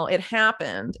reason, though, it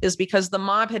happened is because the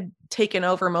mob had taken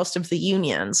over most of the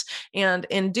unions. And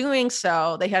in doing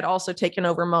so, they had also taken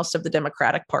over most of the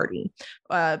Democratic Party,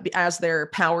 as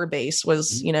their power base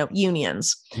was,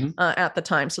 unions at the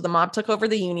time. So the mob took over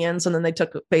the unions, and then they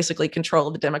took basically control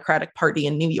of the Democratic Party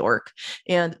in New York.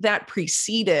 And that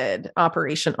preceded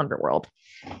Operation Underworld.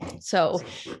 So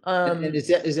and is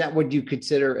that what you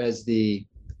consider as the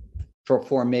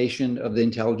formation of the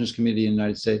intelligence community in the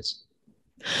United States?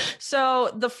 So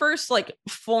the first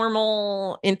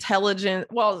formal intelligence,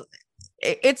 well,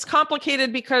 it's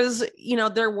complicated because,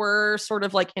 there were sort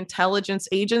of intelligence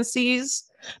agencies,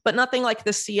 but nothing like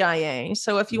the CIA.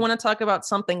 So if you want to talk about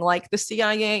something like the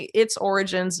CIA, its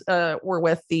origins were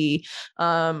with the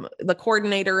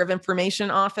Coordinator of Information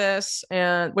Office,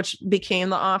 and which became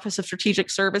the Office of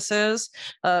Strategic Services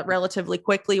relatively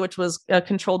quickly, which was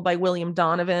controlled by William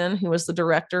Donovan, who was the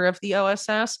director of the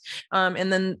OSS.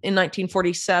 And then in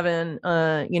 1947,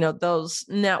 those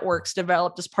networks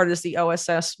developed as part of the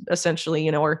OSS, essentially,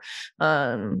 or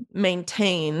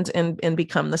maintained and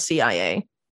become the CIA.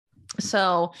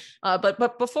 So,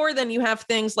 but before then, you have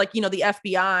things like, the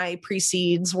FBI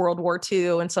precedes World War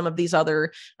II, and some of these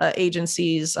other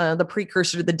agencies, the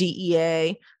precursor to the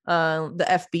DEA, the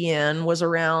FBN was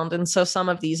around. And so some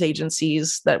of these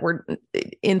agencies that were,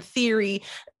 in theory,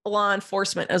 law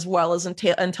enforcement as well as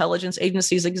intelligence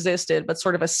agencies existed, but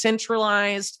sort of a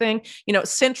centralized thing,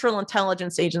 Central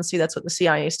Intelligence Agency, that's what the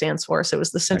CIA stands for. So it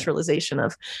was the centralization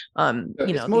of,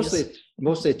 it's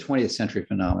mostly a 20th century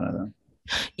phenomenon, though.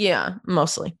 Yeah,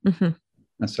 mostly. Mm-hmm.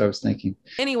 That's what I was thinking.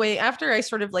 Anyway, after I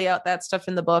sort of lay out that stuff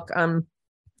in the book,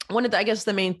 one of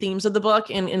the main themes of the book,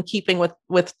 in keeping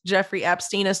with Jeffrey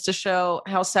Epstein, is to show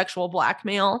how sexual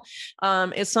blackmail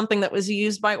is something that was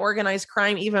used by organized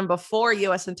crime even before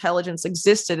U.S. intelligence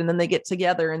existed. And then they get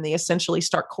together and they essentially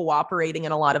start cooperating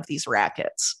in a lot of these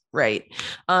rackets, right?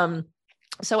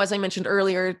 So as I mentioned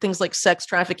earlier, things like sex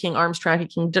trafficking, arms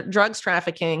trafficking, drugs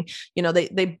trafficking,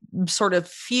 they sort of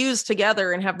fuse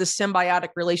together and have this symbiotic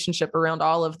relationship around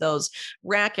all of those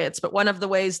rackets. But one of the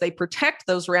ways they protect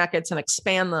those rackets and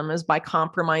expand them is by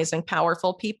compromising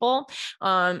powerful people.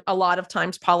 A lot of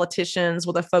times politicians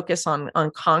with a focus on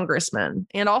congressmen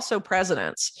and also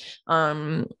presidents.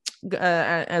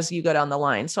 As you go down the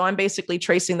line. So I'm basically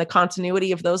tracing the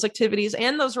continuity of those activities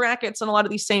and those rackets and a lot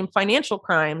of these same financial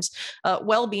crimes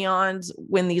well beyond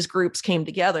when these groups came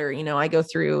together. I go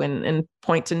through and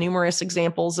point to numerous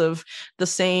examples of the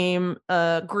same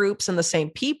groups and the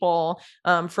same people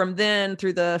from then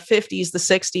through the 50s, the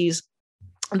 60s,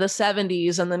 the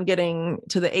 70s, and then getting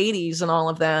to the 80s and all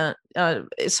of that.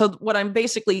 So what I'm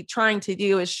basically trying to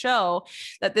do is show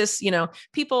that this,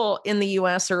 people in the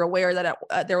US are aware that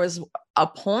there was a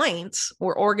point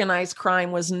where organized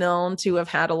crime was known to have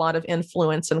had a lot of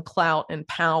influence and clout and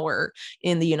power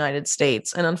in the United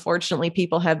States. And unfortunately,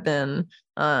 people have been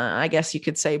I guess you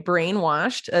could say,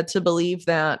 brainwashed to believe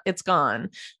that it's gone.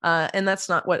 And that's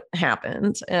not what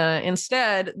happened.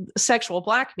 Instead, sexual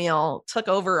blackmail took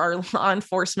over our law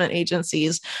enforcement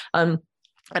agencies.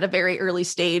 At a very early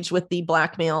stage with the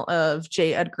blackmail of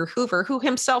J. Edgar Hoover, who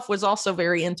himself was also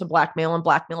very into blackmail and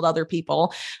blackmailed other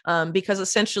people, because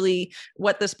essentially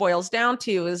what this boils down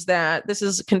to is that this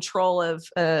is control of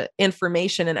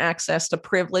information and access to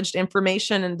privileged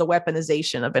information and the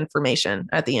weaponization of information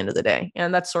at the end of the day.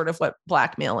 And that's sort of what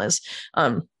blackmail is.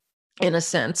 In a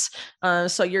sense.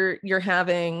 So you're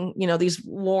having, these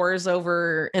wars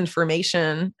over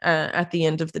information at the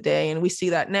end of the day. And we see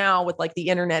that now with like the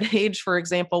internet age, for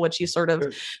example, which you sort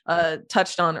of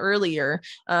touched on earlier.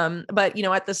 But,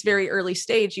 at this very early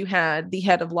stage, you had the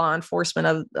head of law enforcement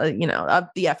of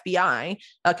the FBI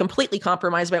completely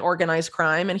compromised by organized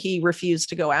crime. And he refused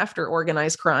to go after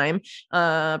organized crime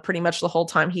pretty much the whole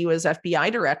time he was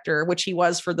FBI director, which he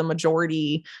was for the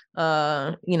majority,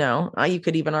 you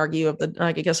could even argue of the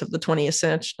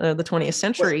 20th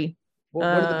century.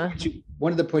 Well,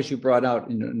 one of the points you brought out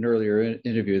in an earlier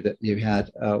interview that you had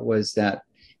was that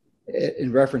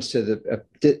in reference to the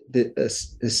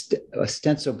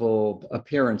ostensible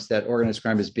appearance that organized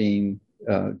crime is being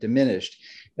diminished.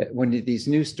 When these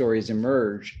news stories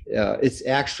emerge, it's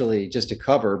actually just a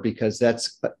cover, because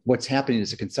that's what's happening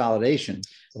is a consolidation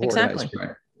of organized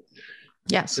crime.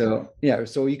 Yes. So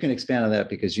you can expand on that,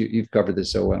 because you've covered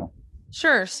this so well.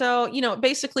 Sure. So,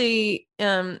 basically,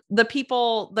 the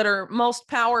people that are most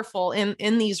powerful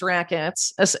in these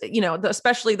rackets,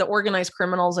 especially the organized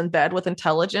criminals in bed with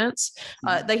intelligence,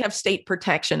 they have state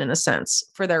protection in a sense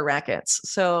for their rackets.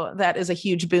 So that is a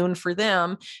huge boon for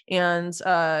them. And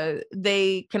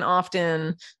they can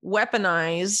often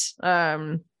weaponize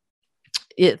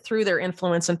it through their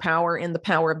influence and power in the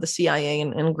power of the CIA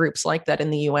and groups like that in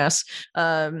the US,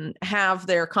 have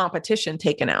their competition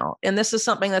taken out. And this is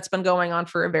something that's been going on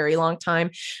for a very long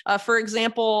time. For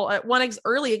example, one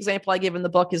early example I give in the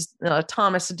book is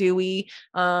Thomas Dewey,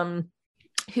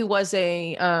 who was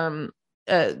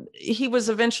he was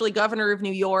eventually governor of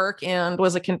New York and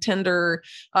was a contender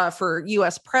for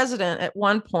U.S. president at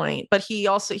one point, but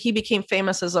he became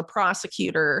famous as a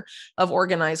prosecutor of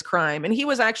organized crime. And he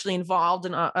was actually involved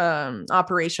in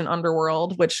Operation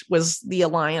Underworld, which was the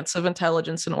alliance of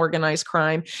intelligence and organized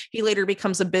crime. He later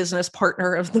becomes a business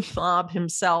partner of the mob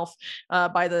himself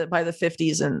by the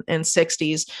 50s and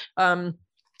 60s.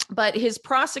 But his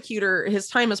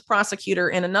time as prosecutor,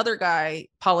 and another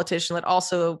politician that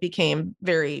also became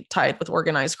very tied with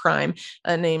organized crime,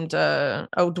 named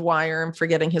O'Dwyer. I'm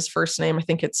forgetting his first name. I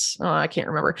think I can't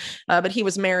remember. But he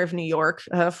was mayor of New York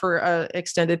for an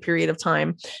extended period of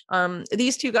time.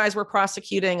 These two guys were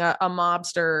prosecuting a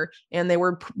mobster, and they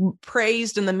were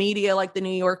praised in the media, like the New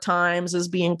York Times, as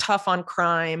being tough on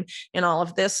crime and all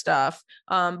of this stuff.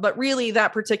 But really,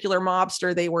 that particular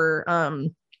mobster, they were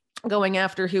going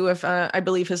after, who, if I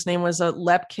believe his name was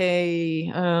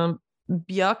Lepke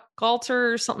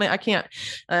Buchalter or something. I can't,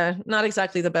 not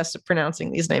exactly the best at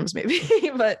pronouncing these names, maybe,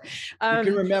 but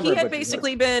he had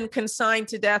basically been consigned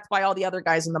to death by all the other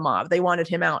guys in the mob. They wanted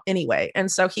him out anyway.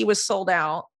 And so he was sold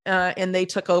out, and they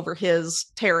took over his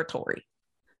territory.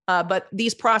 But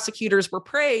these prosecutors were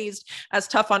praised as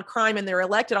tough on crime, and they're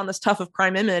elected on this tough of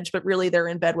crime image, but really they're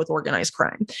in bed with organized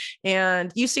crime.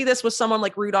 And you see this with someone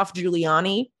like Rudolph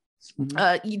Giuliani.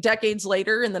 Decades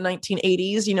later, in the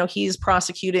 1980s, he's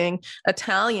prosecuting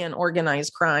Italian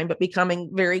organized crime, but becoming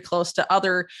very close to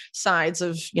other sides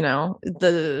of,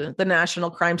 the national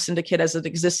crime syndicate as it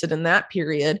existed in that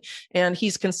period. And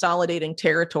he's consolidating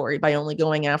territory by only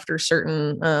going after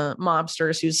certain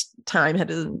mobsters whose time had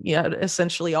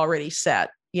essentially already set.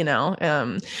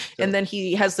 And then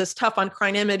he has this tough on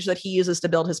crime image that he uses to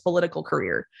build his political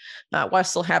career, while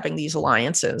still having these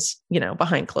alliances,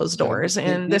 behind closed doors.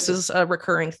 And this is a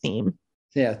recurring theme.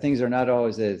 Yeah, things are not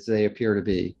always as they appear to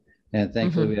be. And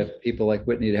thankfully, we have people like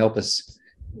Whitney to help us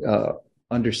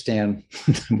understand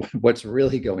what's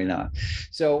really going on.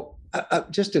 So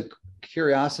just a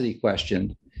curiosity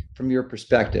question from your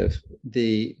perspective,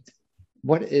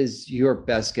 what is your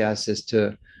best guess as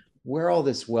to where all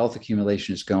this wealth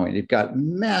accumulation is going? You've got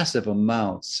massive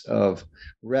amounts of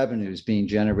revenues being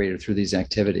generated through these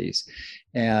activities.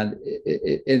 And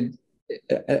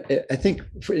I think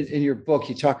in your book,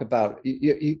 you talk about,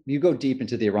 you go deep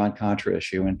into the Iran-Contra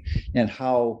issue and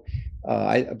how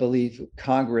I believe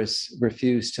Congress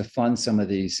refused to fund some of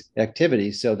these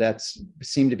activities. So that's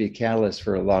seemed to be a catalyst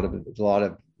for a lot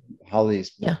of how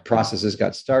these processes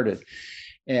got started.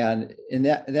 And in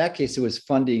that case, it was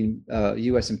funding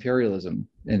U.S. imperialism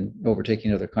and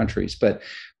overtaking other countries. But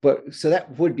so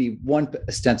that would be one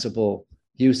ostensible,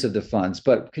 use of the funds.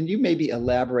 But can you maybe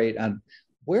elaborate on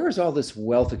where is all this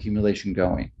wealth accumulation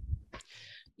going?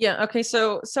 Yeah. Okay.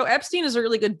 So Epstein is a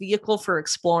really good vehicle for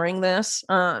exploring this,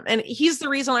 and he's the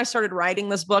reason I started writing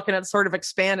this book, and it's sort of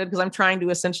expanded because I'm trying to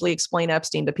essentially explain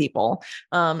Epstein to people,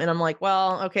 and I'm like,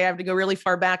 well, okay, I have to go really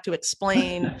far back to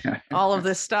explain all of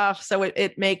this stuff, so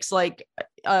it makes like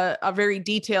a very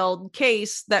detailed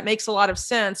case that makes a lot of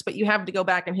sense, but you have to go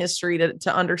back in history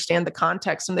to understand the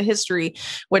context and the history,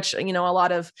 which, a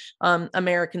lot of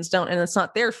Americans don't, and it's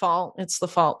not their fault. It's the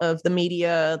fault of the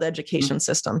media, the education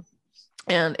system,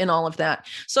 and all of that.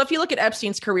 So if you look at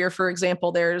Epstein's career, for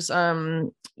example, there's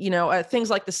things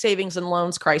like the savings and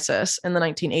loans crisis in the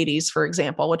 1980s, for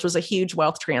example, which was a huge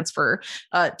wealth transfer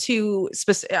according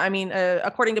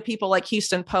to people like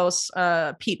Houston Post's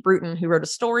Pete Bruton, who wrote a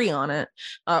story on it,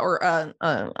 or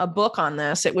a book on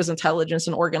this. It was intelligence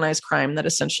and organized crime that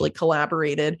essentially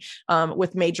collaborated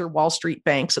with major Wall Street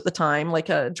banks at the time, like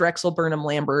Drexel, Burnham,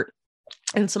 Lambert,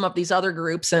 and some of these other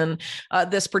groups. And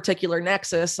this particular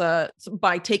nexus,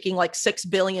 by taking like $6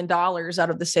 billion out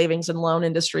of the savings and loan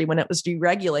industry when it was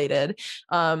deregulated,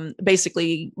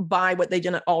 basically buy what they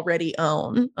didn't already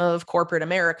own of corporate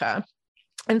America.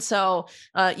 And so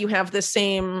you have this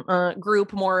same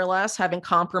group, more or less, having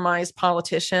compromised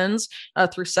politicians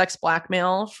through sex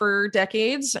blackmail for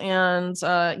decades. And,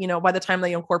 by the time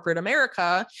they own corporate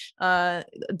America,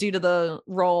 due to the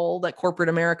role that corporate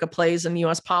America plays in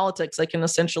U.S. politics, they can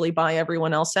essentially buy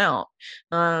everyone else out,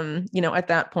 at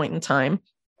that point in time.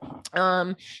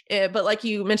 But like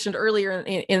you mentioned earlier,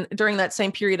 during that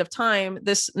same period of time,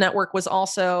 this network was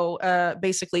also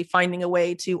basically finding a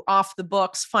way to off the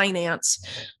books finance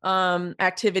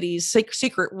activities,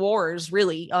 secret wars,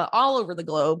 really all over the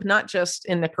globe, not just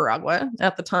in Nicaragua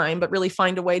at the time, but really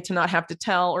find a way to not have to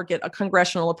tell or get a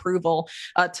congressional approval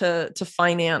to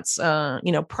finance,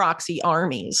 proxy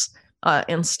armies.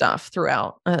 And stuff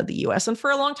throughout the U.S. And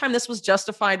for a long time, this was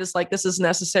justified as like, this is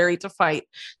necessary to fight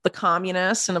the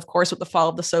communists. And of course, with the fall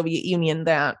of the Soviet Union,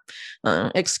 that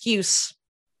excuse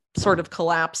sort of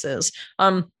collapses.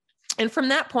 And from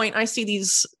that point, I see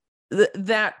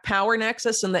that power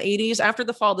nexus in the 80s. After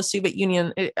the fall of the Soviet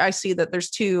Union, I see that there's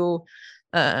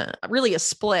really a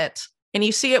split. And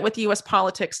you see it with U.S.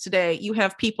 politics today. You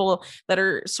have people that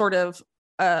are sort of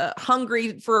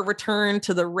hungry for a return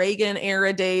to the Reagan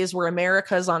era days where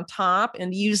America is on top,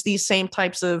 and use these same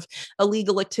types of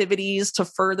illegal activities to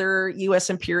further U.S.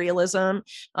 imperialism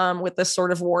with this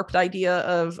sort of warped idea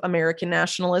of American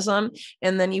nationalism.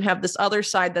 And then you have this other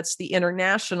side that's the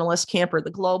internationalist camp, or the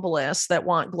globalists that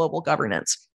want global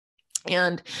governance.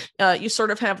 And you sort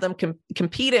of have them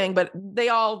competing, but they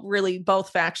all really,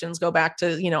 both factions go back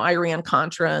to,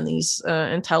 Iran-Contra and these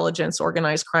intelligence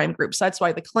organized crime groups. That's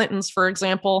why the Clintons, for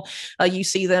example, you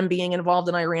see them being involved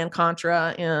in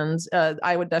Iran-Contra, and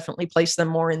I would definitely place them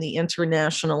more in the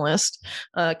internationalist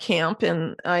camp.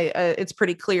 And it's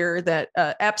pretty clear that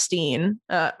Epstein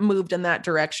moved in that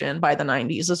direction by the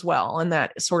 90s as well. And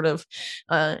that sort of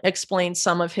explains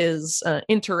some of his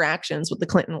interactions with the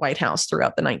Clinton White House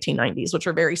throughout the 1990s. Which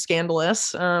are very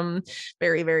scandalous,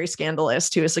 very, very scandalous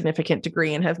to a significant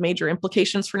degree, and have major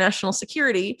implications for national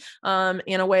security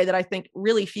in a way that I think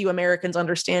really few Americans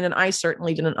understand. And I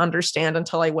certainly didn't understand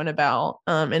until I went about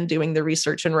and doing the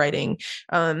research and writing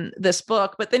this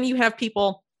book. But then you have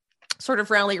people sort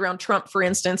of rally around Trump. For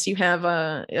instance, you have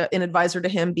an advisor to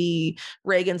him be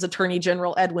Reagan's Attorney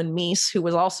General Edwin Meese, who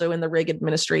was also in the Reagan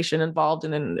administration, involved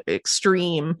in an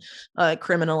extreme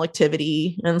criminal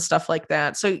activity and stuff like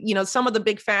that. So, some of the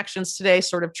big factions today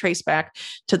sort of trace back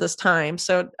to this time.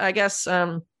 So I guess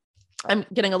I'm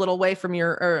getting a little away from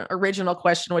your original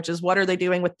question, which is what are they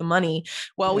doing with the money?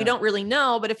 Well, we don't really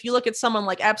know, but if you look at someone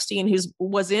like Epstein,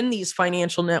 was in these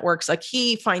financial networks, a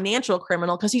key financial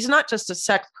criminal, because he's not just a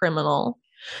sex criminal.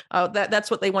 That's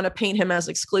what they want to paint him as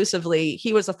exclusively.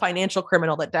 He was a financial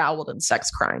criminal that dabbled in sex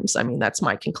crimes. I mean, that's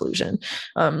my conclusion.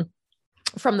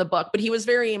 From the book, but he was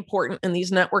very important in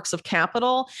these networks of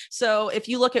capital. So if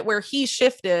you look at where he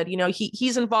shifted,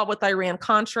 he's involved with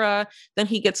Iran-Contra, then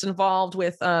he gets involved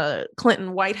with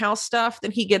Clinton White House stuff,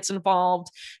 then he gets involved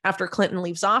after Clinton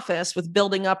leaves office with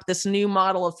building up this new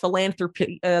model of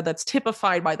philanthropy that's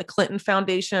typified by the Clinton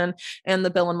Foundation and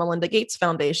the Bill and Melinda Gates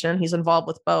Foundation. He's involved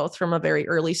with both from a very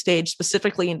early stage,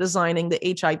 specifically in designing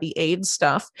the HIV/AIDS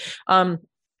stuff.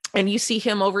 And you see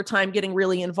him over time getting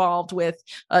really involved with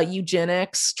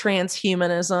eugenics,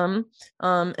 transhumanism,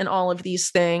 and all of these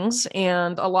things.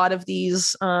 And a lot of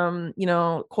these,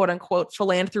 quote unquote,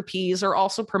 philanthropies are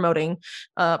also promoting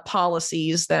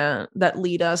policies that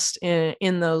lead us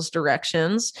in those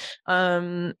directions.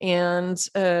 From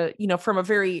a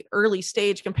very early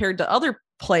stage compared to other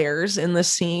players in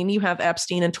this scene. You have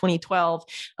Epstein in 2012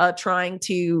 trying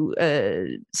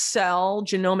to sell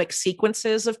genomic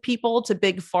sequences of people to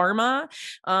big pharma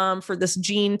for this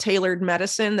gene tailored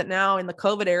medicine that now in the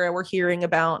COVID era we're hearing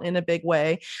about in a big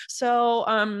way. So,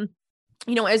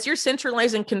 as you're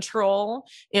centralizing control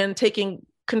and taking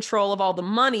control of all the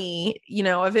money,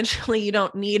 eventually you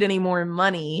don't need any more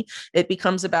money. It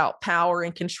becomes about power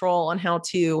and control and how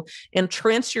to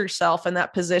entrench yourself in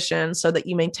that position so that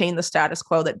you maintain the status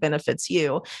quo that benefits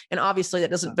you. And obviously that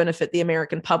doesn't benefit the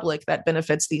American public, that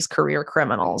benefits these career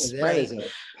criminals. That right? is a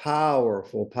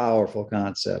powerful, powerful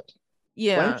concept.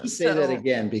 Yeah. Why don't you say that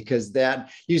again? Because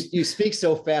that you speak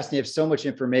so fast and you have so much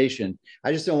information.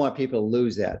 I just don't want people to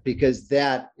lose that, because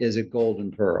that is a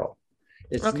golden pearl.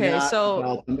 It's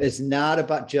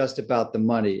not just about the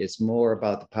money. It's more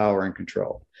about the power and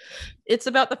control. It's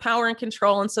about the power and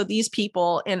control. And so these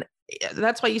people, and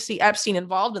that's why you see Epstein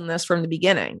involved in this from the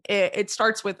beginning. It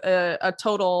starts with a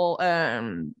total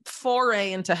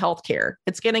foray into healthcare.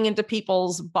 It's getting into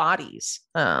people's bodies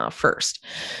first,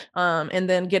 and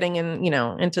then getting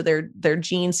into their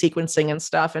gene sequencing and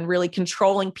stuff, and really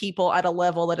controlling people at a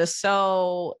level that is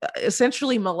so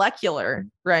essentially molecular,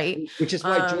 right? Which is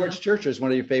why George Church is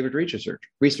one of your favorite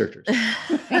researchers.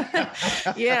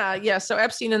 Yeah. So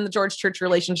Epstein and the George Church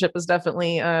relationship is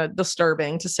definitely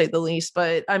disturbing, to say the least.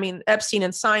 But I mean, Epstein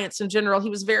in science in general, he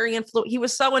was he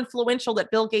was so influential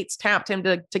that Bill Gates tapped him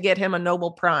to get him a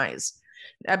Nobel Prize.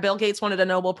 Bill Gates wanted a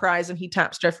Nobel Prize and he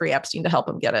taps Jeffrey Epstein to help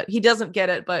him get it. He doesn't get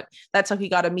it, but that's how he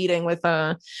got a meeting with,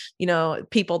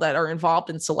 people that are involved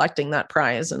in selecting that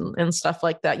prize and stuff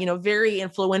like that. Very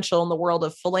influential in the world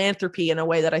of philanthropy in a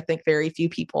way that I think very few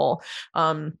people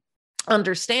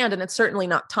understand. And it's certainly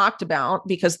not talked about,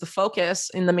 because the focus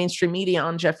in the mainstream media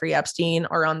on Jeffrey Epstein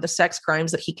are on the sex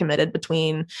crimes that he committed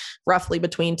roughly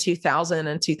between 2000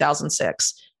 and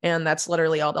 2006. And that's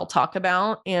literally all they'll talk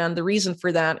about. And the reason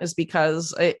for that is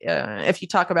because if you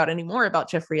talk about any more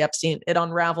about Jeffrey Epstein, it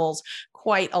unravels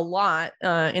quite a lot.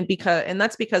 And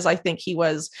that's because I think he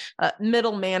was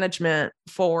middle management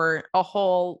for a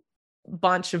whole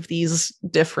bunch of these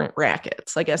different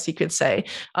rackets, I guess you could say.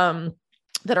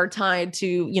 That are tied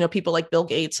to, people like Bill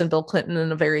Gates and Bill Clinton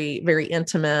in a very, very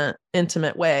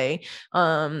intimate way,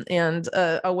 and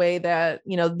a way that,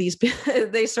 these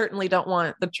they certainly don't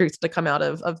want the truth to come out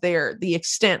of the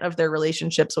extent of their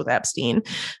relationships with Epstein.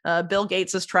 Bill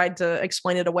Gates has tried to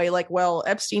explain it away like, well,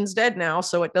 Epstein's dead now,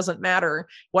 so it doesn't matter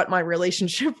what my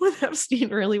relationship with Epstein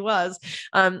really was,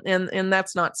 and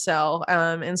that's not so.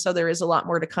 And so there is a lot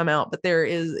more to come out, but there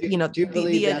is,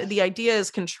 the idea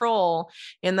is control,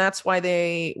 and that's why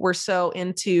they were so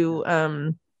into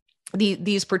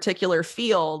these particular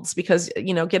fields, because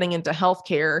getting into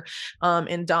healthcare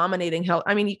and dominating health.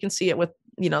 I mean, you can see it with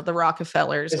the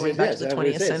Rockefellers going back to the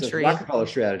 20th century. It's Rockefeller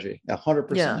strategy,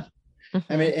 100%. Yeah.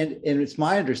 I mean, and it's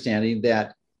my understanding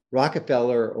that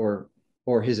Rockefeller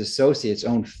or his associates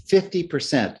own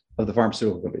 50% of the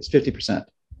pharmaceutical companies. 50%.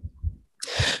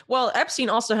 Well,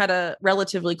 Epstein also had a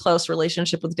relatively close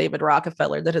relationship with David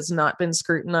Rockefeller that has not been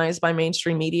scrutinized by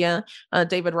mainstream media.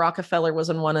 David Rockefeller was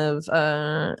in one of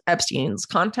Epstein's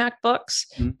contact books.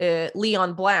 Mm-hmm.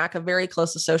 Leon Black, a very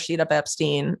close associate of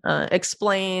Epstein,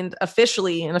 explained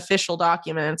officially in official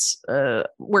documents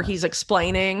where he's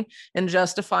explaining and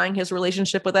justifying his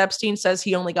relationship with Epstein, says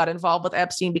he only got involved with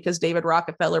Epstein because David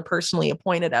Rockefeller personally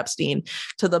appointed Epstein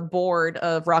to the board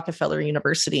of Rockefeller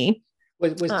University.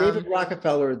 Was David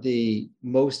Rockefeller the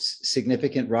most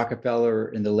significant Rockefeller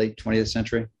in the late 20th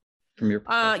century? From your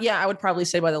yeah, I would probably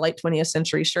say by the late 20th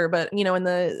century, sure. But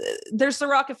there's the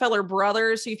Rockefeller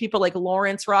brothers, so you have people like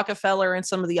Lawrence Rockefeller and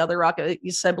some of the other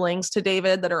siblings to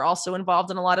David that are also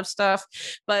involved in a lot of stuff.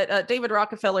 But David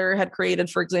Rockefeller had created,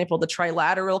 for example, the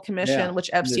Trilateral Commission, which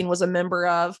Epstein was a member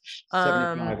of,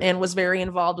 and was very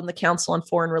involved in the Council on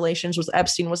Foreign Relations, which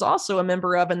Epstein was also a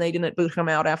member of, and they didn't boot him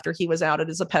out after he was outed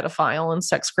as a pedophile and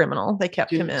sex criminal. They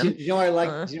kept him in. Do you know why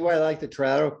I like the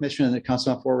Trilateral Commission and the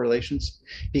Council on Foreign Relations?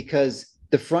 Because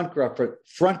the front group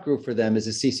for them is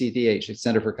the CCDH, the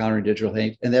Center for Countering Digital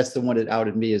Hate, and that's the one that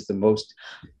outed me as the most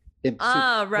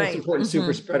important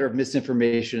super spreader of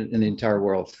misinformation in the entire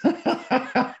world.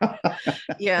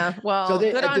 Yeah, well,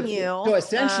 good on you. So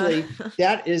essentially,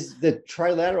 that is the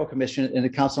Trilateral Commission and the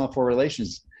Council on Foreign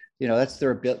Relations. That's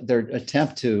their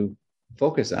attempt to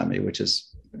focus on me, which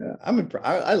is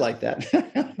I like that.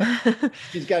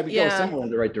 He's got to be going somewhere in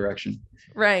the right direction.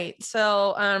 Right.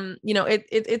 So,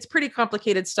 it's pretty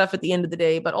complicated stuff at the end of the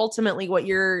day, but ultimately what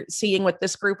you're seeing with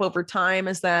this group over time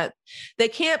is that they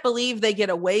can't believe they get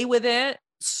away with it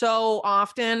so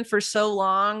often for so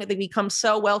long. They become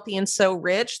so wealthy and so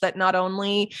rich that not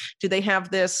only do they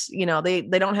have this, they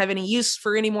don't have any use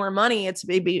for any more money.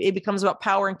 It becomes about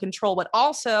power and control, but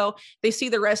also they see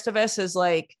the rest of us as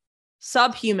like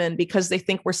subhuman because they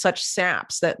think we're such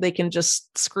saps that they can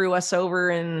just screw us over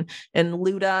and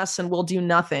loot us and we'll do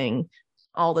nothing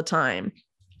all the time.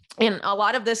 And a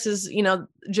lot of this is,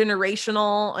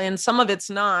 generational, and some of it's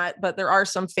not, but there are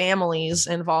some families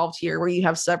involved here where you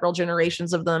have several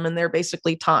generations of them, and they're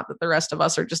basically taught that the rest of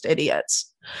us are just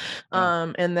idiots.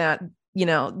 Yeah. And that,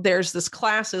 there's this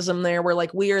classism there where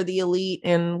like we are the elite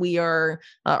and we are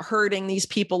herding these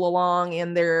people along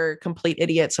and they're complete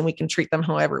idiots and we can treat them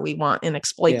however we want and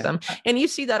exploit them. And you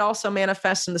see that also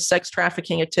manifest in the sex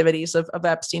trafficking activities of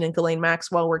Epstein and Ghislaine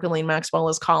Maxwell, where Ghislaine Maxwell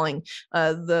is calling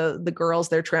the girls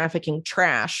they're trafficking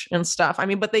trash and stuff. I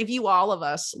mean, but they view all of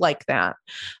us like that.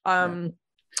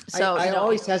 So I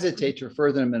always hesitate to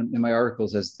refer them in my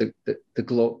articles as the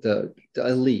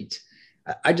elite.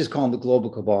 I just call them the global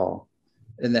cabal.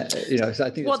 And that, so I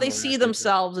think, well, they see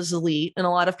themselves as elite, and a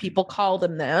lot of people call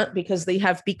them that because they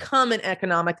have become an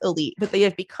economic elite, but they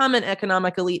have become an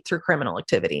economic elite through criminal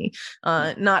activity,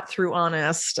 not through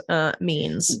honest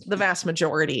means, the vast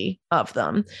majority of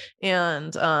them.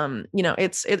 And,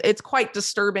 it's quite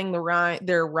disturbing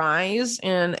their rise.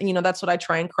 And, that's what I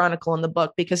try and chronicle in the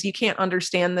book, because you can't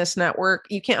understand this network.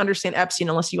 You can't understand Epstein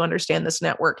unless you understand this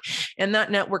network. And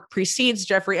that network precedes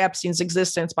Jeffrey Epstein's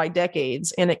existence by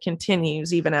decades, and it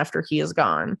continues even after he is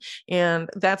gone. And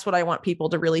that's what I want people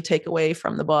to really take away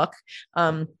from the book.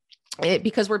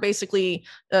 Because we're basically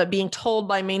being told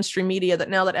by mainstream media that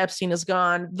now that Epstein is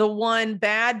gone, the one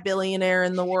bad billionaire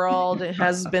in the world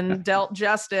has been dealt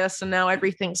justice and now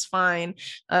everything's fine.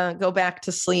 Go back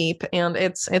to sleep. And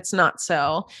it's not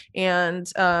so.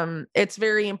 And it's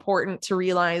very important to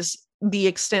realize the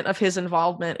extent of his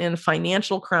involvement in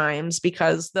financial crimes,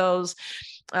 because those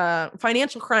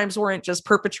financial crimes weren't just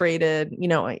perpetrated,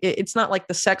 it's not like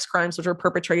the sex crimes, which are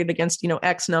perpetrated against,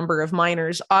 X number of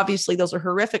minors. Obviously, those are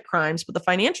horrific crimes, but the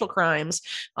financial crimes,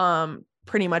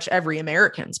 pretty much every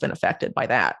American's been affected by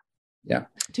that. Yeah.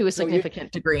 To a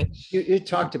significant degree. You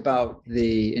talked about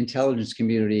the intelligence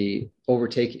community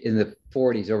in the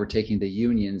 40s, overtaking the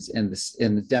unions and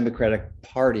the Democratic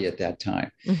Party at that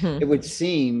time. Mm-hmm. It would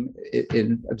seem,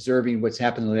 in observing what's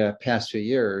happened in the past few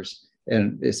years,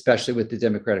 and especially with the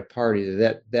Democratic Party,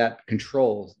 that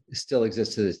control still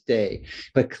exists to this day.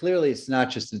 But clearly, it's not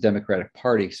just the Democratic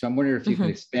Party. So I'm wondering if you can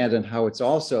expand on how it's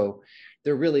also,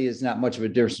 there really is not much of a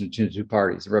difference between the two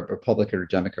parties, Republican or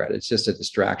Democrat. It's just a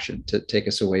distraction to take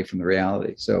us away from the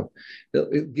reality. So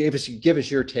give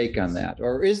us your take on that.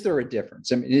 Or is there a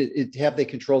difference? I mean, have they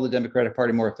controlled the Democratic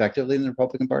Party more effectively than the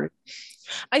Republican Party?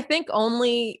 I think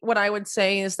only what I would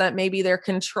say is that maybe their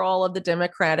control of the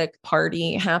Democratic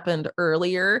Party happened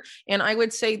earlier. And I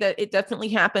would say that it definitely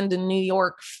happened in New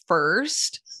York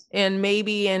first, and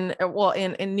maybe in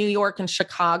New York and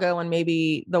Chicago and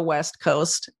maybe the West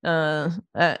Coast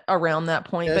around that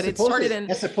point. Yeah, but it started in.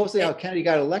 That's supposedly how Kennedy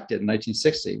got elected in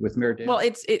 1960 with Mayor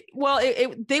Daley. Well,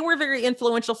 they were very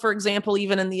influential, for example,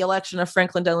 even in the election of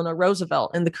Franklin Delano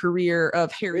Roosevelt and the career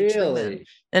of Harry Truman.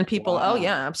 And people, wow. Oh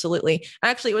yeah, absolutely.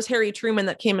 Actually, it was Harry Truman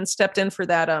that came and stepped in for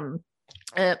that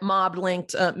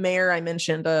mob-linked mayor I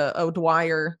mentioned,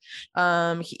 O'Dwyer.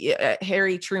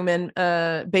 Harry Truman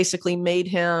basically made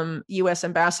him U.S.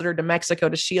 ambassador to Mexico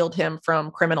to shield him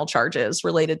from criminal charges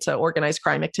related to organized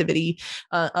crime activity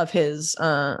of his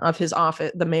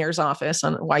office, the mayor's office,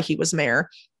 on why he was mayor.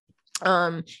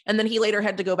 And then he later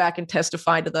had to go back and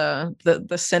testify to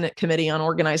the Senate Committee on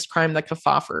Organized Crime, the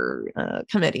Kefauver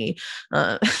Committee,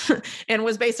 and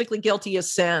was basically guilty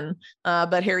as sin.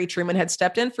 But Harry Truman had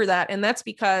stepped in for that. And that's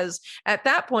because at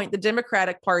that point, the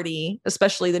Democratic Party,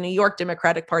 especially the New York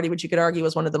Democratic Party, which you could argue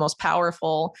was one of the most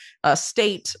powerful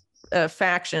state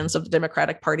factions of the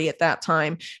Democratic Party at that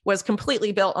time, was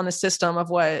completely built on a system of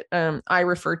what I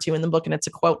refer to in the book, and it's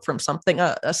a quote from something,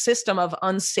 a system of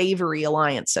unsavory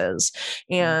alliances.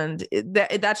 And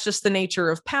that's just the nature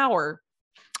of power.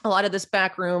 A lot of this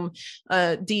backroom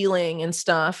dealing and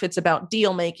stuff, it's about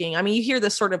deal making. I mean, you hear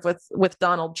this sort of with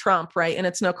Donald Trump, right? And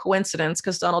it's no coincidence,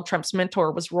 because Donald Trump's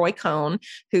mentor was Roy Cohn,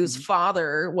 whose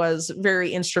father was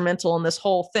very instrumental in this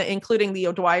whole thing, including the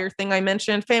O'Dwyer thing I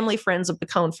mentioned, family friends of the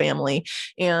Cohn family.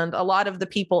 And a lot of the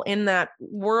people in that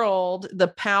world, the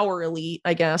power elite,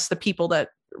 I guess, the people that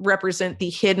represent the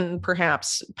hidden,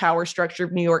 perhaps, power structure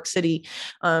of New York City.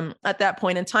 At that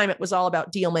point in time, it was all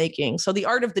about deal making. So the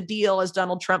art of the deal, as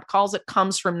Donald Trump calls it,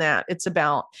 comes from that. It's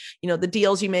about, the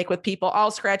deals you make with people.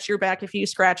 I'll scratch your back if you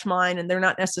scratch mine. And they're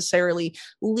not necessarily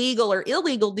legal or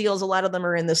illegal deals. A lot of them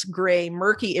are in this gray,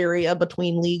 murky area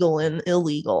between legal and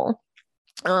illegal.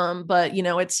 But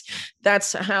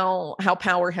that's how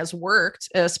power has worked,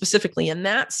 specifically in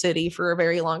that city, for a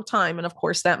very long time. And of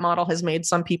course, that model has made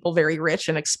some people very rich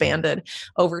and expanded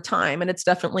over time. And it's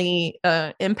definitely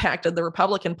impacted the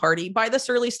Republican Party by this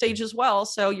early stage as well.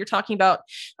 So you're talking about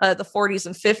the 40s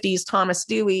and 50s. Thomas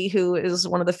Dewey, who is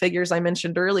one of the figures I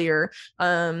mentioned earlier,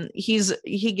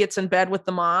 he gets in bed with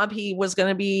the mob. He was going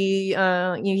to be,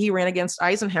 he ran against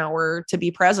Eisenhower to be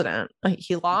president.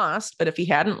 He lost, but if he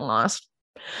hadn't lost,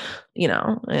 we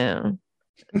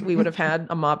would have had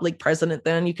a mob league president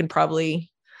then. You can probably,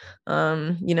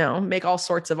 make all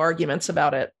sorts of arguments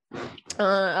about it.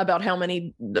 About how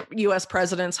many U.S.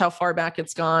 presidents, how far back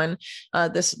it's gone,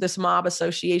 this mob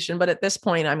association. But at this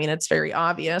point, it's very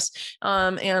obvious.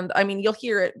 And you'll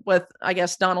hear it with, I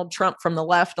guess, Donald Trump from the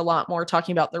left a lot more,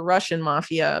 talking about the Russian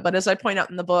mafia. But as I point out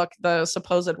in the book, the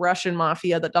supposed Russian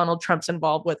mafia that Donald Trump's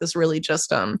involved with is really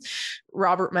just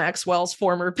Robert Maxwell's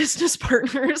former business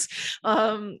partners.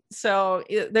 So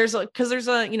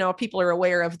people are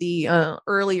aware of the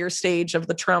earlier stage of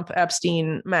the Trump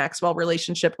Epstein Maxwell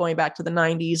relationship going back to the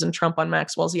 90s, and Trump on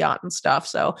Maxwell's yacht and stuff.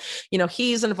 So,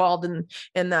 he's involved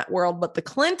in that world. But the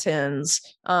Clintons,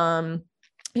 who,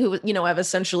 have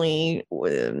essentially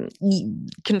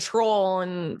control,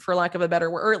 and for lack of a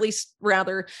better word, or at least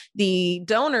rather the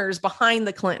donors behind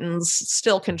the Clintons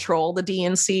still control the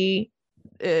DNC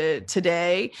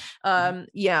today.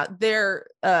 They're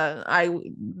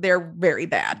very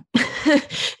bad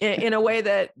in a way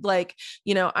that,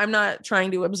 I'm not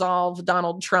trying to absolve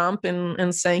Donald Trump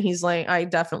and saying he's I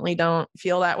definitely don't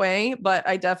feel that way, but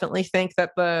I definitely think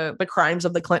that the crimes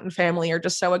of the Clinton family are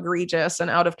just so egregious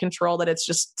and out of control that it's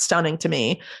just stunning to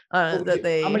me that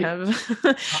they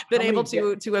have been able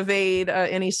to evade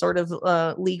any sort of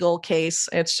legal case.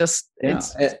 It's just,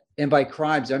 and by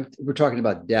crimes, we're talking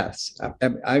about deaths.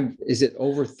 Is it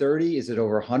over 30? Is it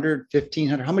over 100,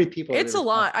 1,500? How many people? It's a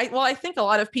lot. I think a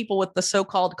lot of people with the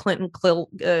so-called Clinton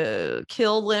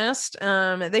kill list,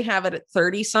 they have it at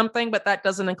 30 something, but that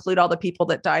doesn't include all the people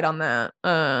that died on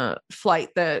that flight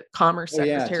that Commerce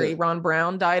Secretary Ron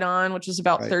Brown died on, which is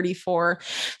about 34.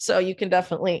 So you can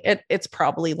definitely, it's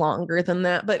probably longer than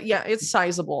that, but yeah, it's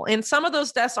sizable. And some of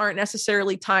those deaths aren't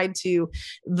necessarily tied to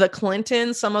the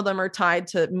Clintons. Some of them are tied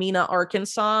to Mena,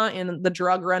 Arkansas, and the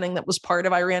drug running that was part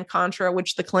of Iran-Contra,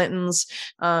 which the Clintons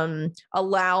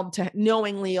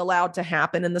knowingly allowed to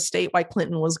happen in the state while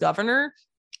Clinton was governor.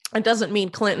 It doesn't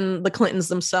mean the Clintons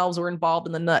themselves were involved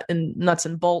in the nuts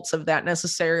and bolts of that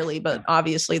necessarily, but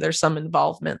obviously there's some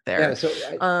involvement there.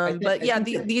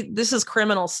 This is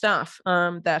criminal stuff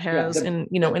that has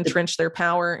entrenched their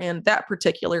power. And that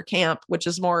particular camp, which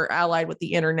is more allied with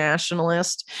the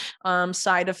internationalist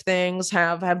side of things,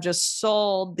 have just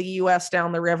sold the U.S.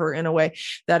 down the river in a way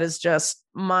that is just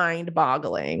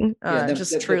mind-boggling,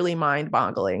 truly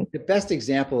mind-boggling. The best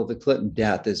example of the Clinton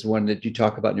death is one that you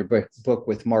talk about in your book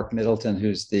with Mark Middleton,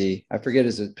 who's I forget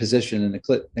his position in the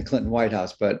Clinton White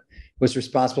House, but was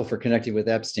responsible for connecting with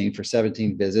Epstein for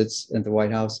 17 visits at the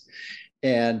White House.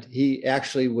 And he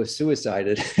actually was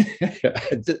suicided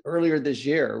earlier this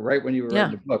year, right when you were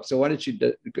writing the book. So why don't you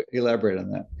elaborate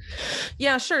on that?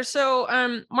 Yeah, sure. So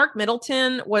Mark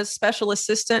Middleton was special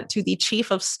assistant to the chief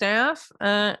of staff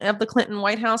of the Clinton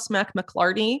White House, Mac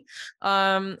McLarty.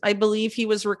 I believe he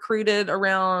was recruited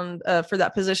around for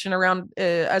that position around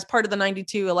as part of the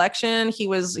 92 election.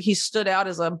 He stood out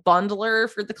as a bundler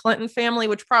for the Clinton family,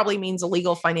 which probably means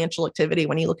illegal financial activity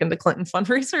when you look into Clinton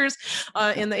fundraisers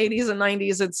in the 80s and 90s.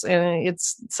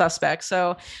 It's suspect.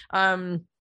 So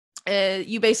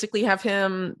you basically have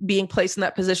him being placed in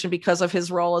that position because of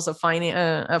his role as a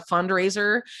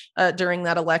fundraiser during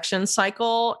that election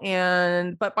cycle.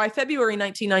 But by February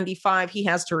 1995, he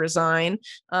has to resign.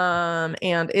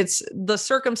 And it's the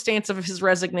circumstance of his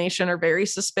resignation are very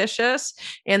suspicious.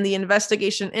 And the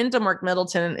investigation into Mark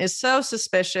Middleton is so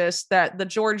suspicious that the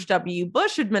George W.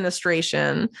 Bush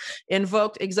administration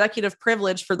invoked executive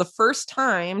privilege for the first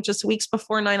time just weeks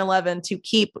before 9/11 to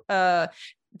keep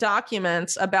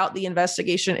documents about the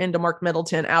investigation into Mark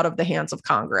Middleton out of the hands of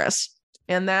Congress.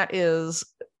 And that is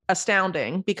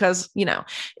astounding because,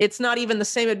 it's not even the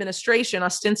same administration,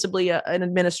 ostensibly an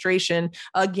administration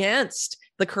against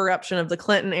the corruption of the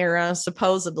Clinton era,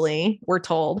 supposedly, we're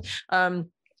told.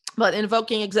 but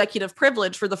invoking executive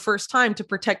privilege for the first time to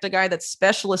protect a guy that's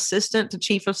special assistant to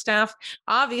chief of staff.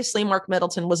 Obviously, Mark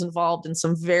Middleton was involved in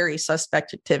some very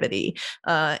suspect activity.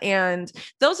 And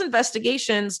those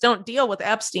investigations don't deal with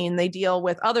Epstein. They deal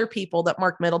with other people that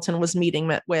Mark Middleton was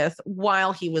meeting with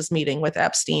while he was meeting with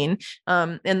Epstein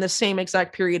in the same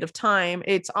exact period of time.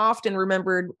 It's often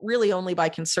remembered really only by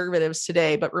conservatives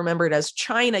today, but remembered as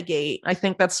Chinagate. I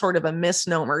think that's sort of a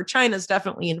misnomer. China's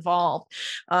definitely involved.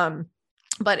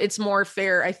 But it's more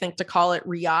fair, I think, to call it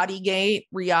Riyadi Gate.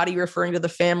 Riyadi referring to the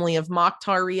family of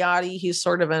Mokhtar Riyadi. He's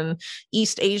sort of an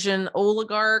East Asian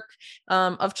oligarch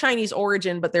of Chinese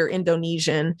origin, but they're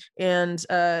Indonesian. And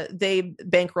they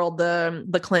bankrolled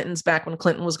the Clintons back when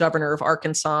Clinton was governor of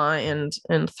Arkansas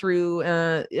and through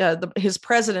his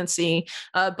presidency.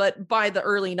 But by the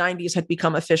early 90s had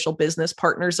become official business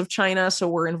partners of China. So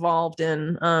we're involved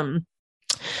in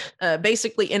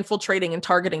basically infiltrating and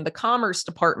targeting the Commerce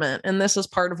Department. And this is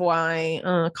part of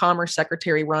why Commerce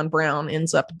Secretary Ron Brown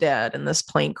ends up dead in this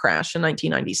plane crash in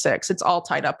 1996. It's all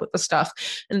tied up with the stuff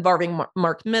involving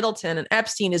Mark Middleton, and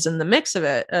Epstein is in the mix of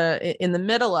it, in the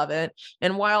middle of it.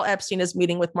 And while Epstein is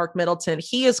meeting with Mark Middleton,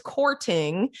 he is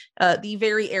courting the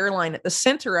very airline at the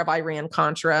center of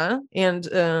Iran-Contra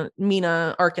and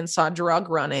Mena, Arkansas drug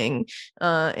running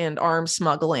and arms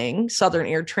smuggling, Southern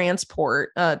Air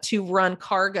Transport, to run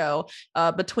cargo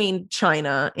between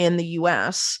China and the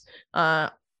U.S.,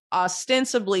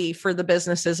 ostensibly for the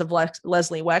businesses of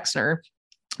Leslie Wexner.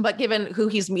 But given who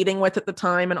he's meeting with at the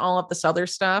time and all of this other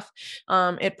stuff,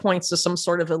 it points to some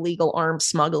sort of illegal arms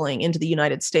smuggling into the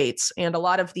United States. And a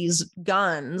lot of these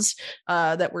guns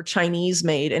that were Chinese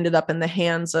made ended up in the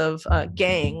hands of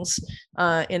gangs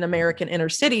in American inner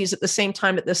cities at the same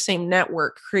time that this same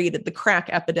network created the crack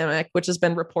epidemic, which has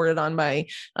been reported on by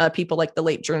people like the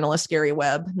late journalist Gary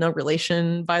Webb. No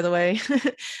relation, by the way.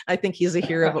 I think he's a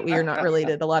hero, but we are not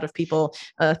related. A lot of people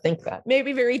think that.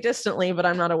 Maybe very distantly, but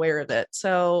I'm not aware of it.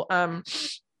 So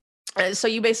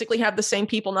you basically have the same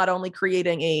people not only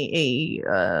creating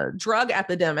a drug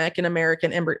epidemic in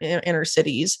American inner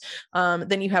cities,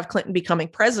 then you have Clinton becoming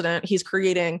president. He's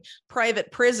creating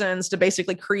private prisons to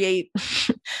basically create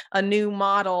a new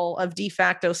model of de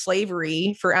facto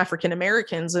slavery for African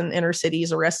Americans in inner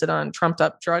cities arrested on trumped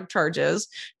up drug charges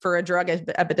for a drug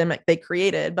epidemic they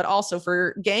created, but also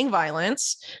for gang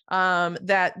violence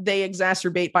that they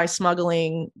exacerbate by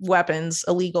smuggling weapons,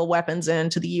 illegal weapons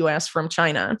into the U.S. from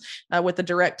China. With the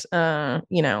direct,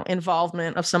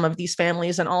 involvement of some of these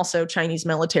families and also Chinese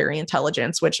military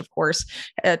intelligence, which of course,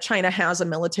 China has a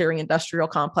military industrial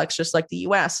complex, just like the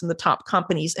US, and the top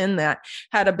companies in that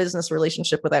had a business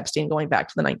relationship with Epstein going back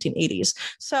to the 1980s.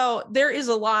 So there is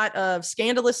a lot of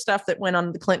scandalous stuff that went on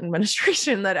in the Clinton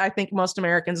administration that I think most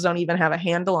Americans don't even have a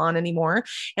handle on anymore.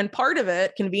 And part of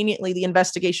it, conveniently, the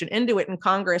investigation into it in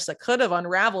Congress that could have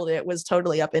unraveled it was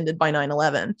totally upended by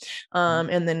 9/11.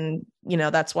 And then,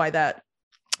 that's why that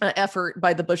effort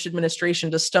by the Bush administration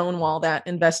to stonewall that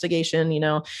investigation,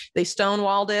 they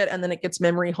stonewalled it, and then it gets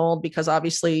memory hold because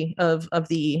obviously of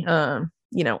the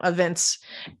events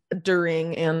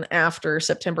during and after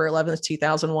September 11th,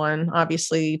 2001,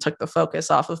 obviously took the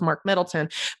focus off of Mark Middleton.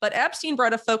 But Epstein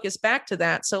brought a focus back to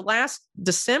that. So last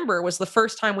December was the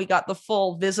first time we got the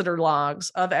full visitor logs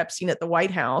of Epstein at the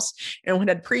White House. And what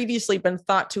had previously been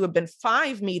thought to have been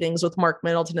 5 meetings with Mark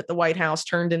Middleton at the White House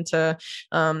turned into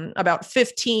about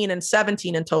 15 and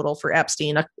 17 in total for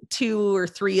Epstein. 2 or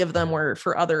 3 of them were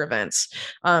for other events.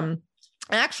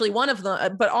 Actually, one of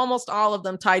them, but almost all of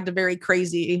them tied to very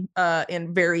crazy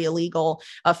and very illegal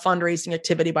fundraising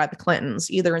activity by the Clintons,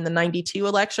 either in the 92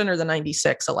 election or the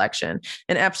 96 election.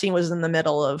 And Epstein was in the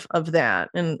middle of that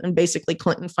and basically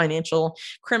Clinton financial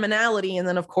criminality. And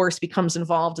then, of course, becomes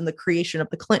involved in the creation of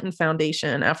the Clinton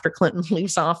Foundation after Clinton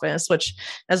leaves office, which,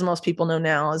 as most people know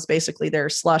now, is basically their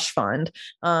slush fund.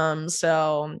 He's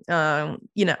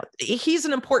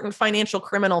an important financial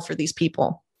criminal for these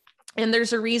people. And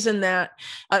there's a reason that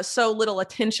so little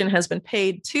attention has been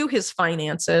paid to his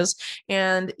finances.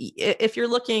 And if you're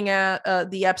looking at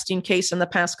the Epstein case in the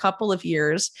past couple of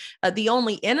years, the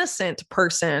only innocent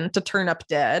person to turn up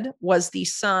dead was the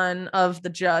son of the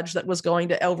judge that was going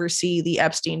to oversee the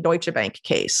Epstein Deutsche Bank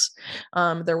case.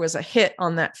 There was a hit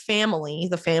on that family,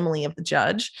 the family of the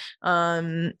judge,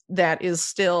 that is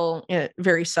still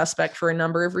very suspect for a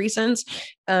number of reasons.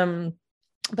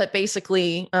 But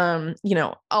basically,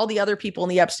 all the other people in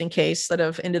the Epstein case that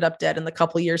have ended up dead in the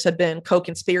couple of years had been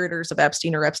co-conspirators of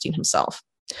Epstein or Epstein himself.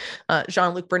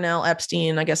 Jean-Luc Brunel,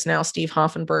 Epstein, I guess now Steve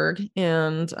Hoffenberg,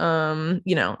 and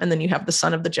and then you have the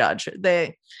son of the judge.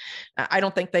 I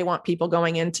don't think they want people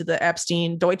going into the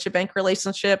Epstein Deutsche Bank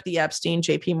relationship, the Epstein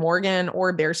JP Morgan,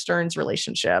 or Bear Stearns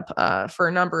relationship for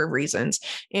a number of reasons.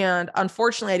 And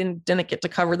unfortunately, I didn't get to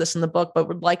cover this in the book, but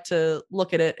would like to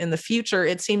look at it in the future.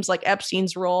 It seems like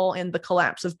Epstein's role in the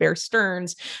collapse of Bear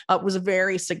Stearns was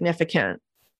very significant.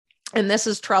 And this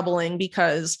is troubling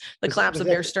because the collapse of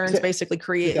Bear Stearns basically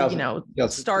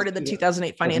started the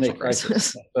 2008 financial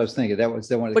crisis. I was thinking that was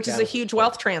the one, which is a huge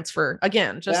wealth transfer,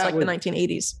 again, just like the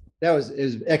 1980s. That was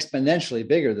exponentially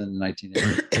bigger than the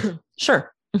 1980s.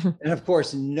 Sure. And of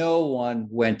course, no one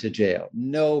went to jail.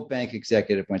 No bank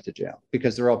executive went to jail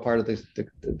because they're all part of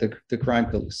the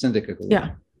crime syndicate.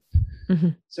 Yeah. Mm-hmm.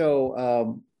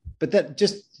 So, but that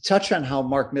just touch on how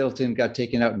Mark Middleton got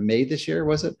taken out in May this year,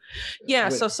 was it? Yeah.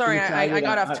 So sorry, I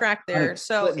got off track there.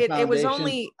 So it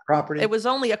was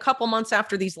only a couple months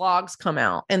after these logs come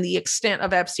out and the extent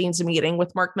of Epstein's meeting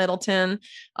with Mark Middleton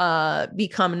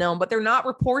become known, but they're not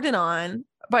reported on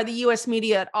by the US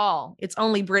media at all. It's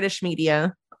only British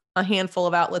media. A handful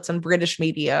of outlets in British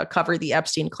media cover the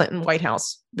Epstein Clinton White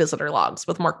House visitor logs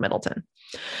with Mark Middleton.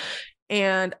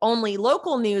 And only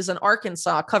local news in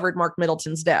Arkansas covered Mark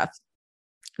Middleton's death.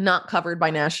 Not covered by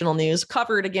national news,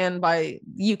 covered again by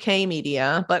UK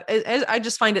media. But I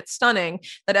just find it stunning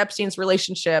that Epstein's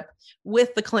relationship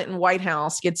with the Clinton White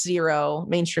House gets zero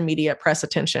mainstream media press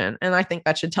attention. And I think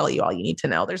that should tell you all you need to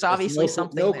know. There's obviously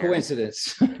something there.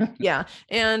 Coincidence. Yeah.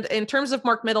 And in terms of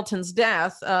Mark Middleton's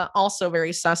death, also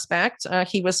very suspect.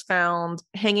 He was found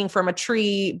hanging from a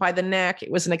tree by the neck.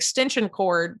 It was an extension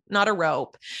cord, not a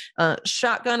rope.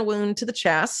 Shotgun wound to the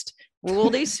chest.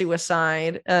 Ruled a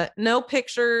suicide. No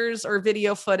pictures or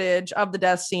video footage of the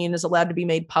death scene is allowed to be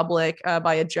made public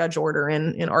by a judge order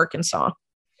in Arkansas.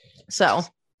 So,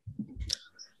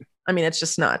 I mean, it's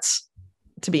just nuts,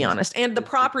 to be honest. And the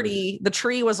property, the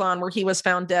tree was on where he was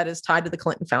found dead is tied to the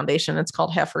Clinton Foundation. It's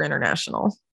called Heifer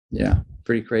International. Yeah,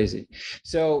 pretty crazy.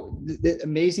 So the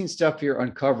amazing stuff you're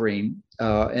uncovering,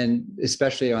 and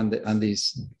especially on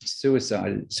these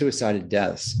suicided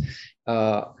deaths.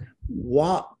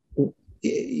 One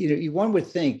would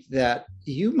think that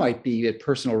you might be at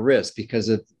personal risk because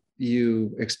of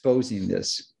you exposing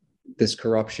this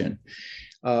corruption.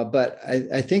 But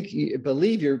I think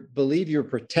believe your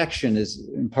protection is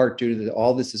in part due to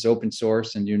all this is open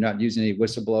source and you're not using any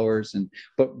whistleblowers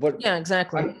but yeah,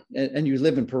 exactly. And you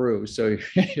live in Peru, so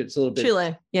it's a little bit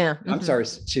Chile. Yeah. Mm-hmm. I'm sorry,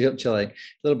 Chile, a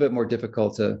little bit more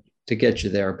difficult to get you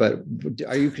there. But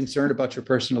are you concerned about your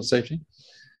personal safety?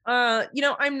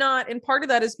 I'm not. And part of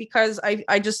that is because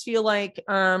I just feel like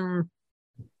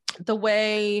the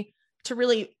way to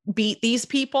really beat these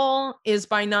people is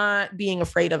by not being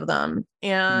afraid of them.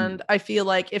 And I feel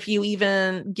like if you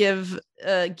even give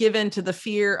in to the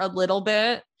fear a little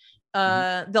bit,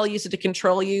 they'll use it to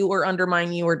control you or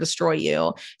undermine you or destroy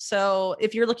you. So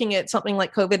if you're looking at something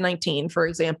like COVID-19, for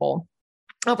example,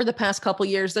 over the past couple of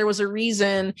years, there was a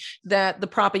reason that the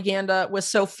propaganda was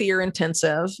so fear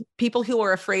intensive. People who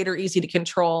are afraid are easy to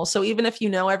control. So even if you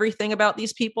know everything about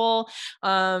these people,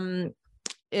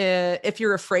 if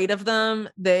you're afraid of them,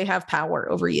 they have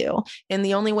power over you. And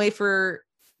the only way for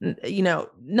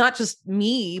not just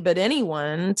me, but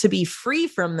anyone to be free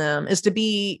from them is to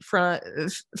be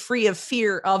free of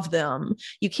fear of them.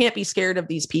 You can't be scared of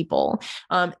these people.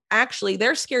 Actually,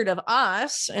 they're scared of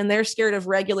us and they're scared of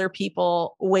regular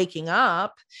people waking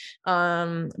up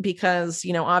because,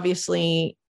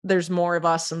 obviously there's more of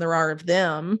us than there are of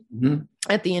them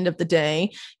at the end of the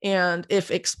day. And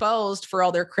if exposed for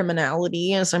all their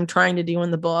criminality, as I'm trying to do in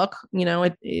the book,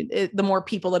 the more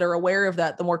people that are aware of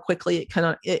that, the more quickly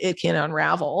it can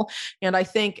unravel. And I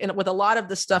think, and with a lot of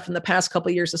the stuff in the past couple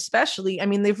of years, especially, I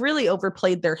mean, they've really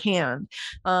overplayed their hand.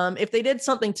 If they did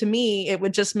something to me, it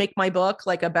would just make my book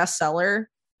like a bestseller.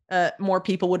 More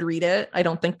people would read it. I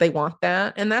don't think they want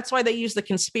that. And that's why they use the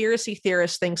conspiracy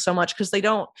theorist thing so much, because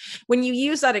when you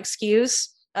use that excuse,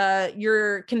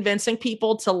 you're convincing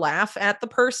people to laugh at the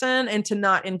person and to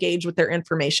not engage with their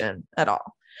information at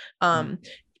all.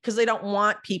 Because they don't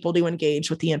want people to engage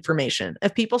with the information.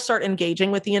 If people start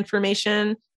engaging with the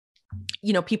information,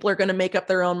 people are going to make up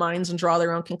their own minds and draw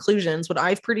their own conclusions. What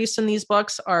I've produced in these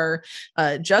books are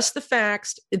just the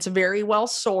facts. It's very well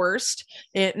sourced,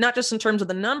 not just in terms of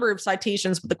the number of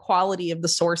citations, but the quality of the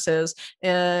sources.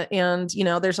 And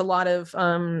there's a lot of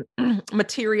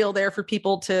material there for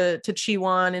people to chew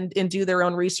on and do their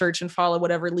own research and follow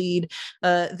whatever lead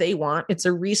they want. It's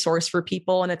a resource for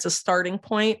people and it's a starting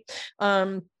point.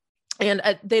 and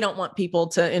they don't want people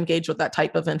to engage with that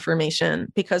type of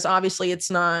information, because obviously it's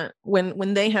not,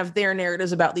 when they have their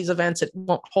narratives about these events, it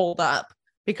won't hold up,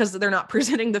 because they're not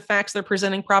presenting the facts, they're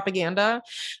presenting propaganda.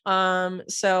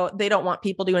 So they don't want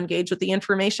people to engage with the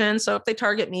information. So if they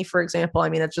target me, for example, I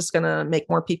mean, it's just going to make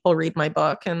more people read my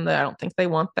book, and I don't think they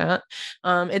want that.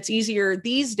 It's easier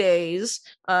these days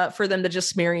for them to just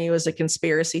smear you as a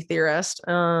conspiracy theorist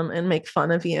and make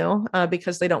fun of you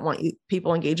because they don't want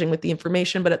people engaging with the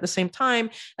information. But at the same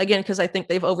time, again, because I think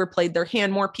they've overplayed their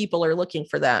hand, more people are looking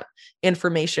for that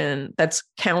information that's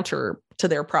counter to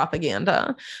their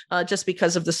propaganda, just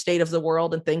because of the state of the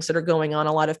world and things that are going on.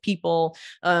 A lot of people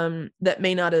that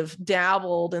may not have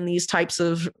dabbled in these types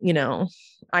of,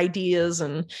 ideas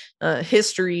and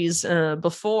histories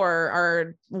before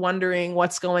are wondering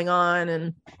what's going on,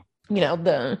 and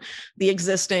the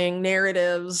existing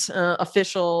narratives,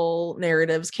 official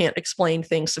narratives, can't explain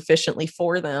things sufficiently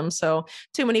for them. So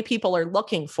too many people are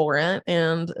looking for it,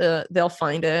 and they'll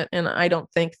find it. And I don't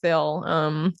think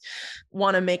they'll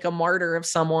want to make a martyr of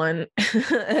someone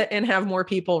and have more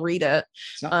people read it.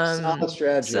 Solid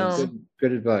strategy. So,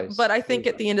 good advice. But I think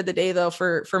at the end of the day, though,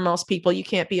 for most people, you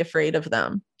can't be afraid of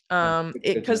them.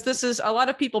 Because this is, a lot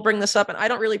of people bring this up, and I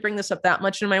don't really bring this up that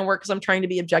much in my work because I'm trying to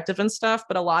be objective and stuff.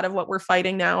 But a lot of what we're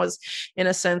fighting now is, in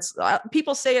a sense,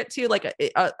 people say it too, like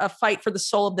a fight for the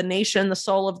soul of the nation, the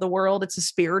soul of the world. It's a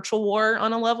spiritual war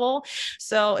on a level.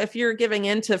 So if you're giving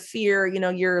into fear,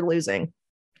 you're losing.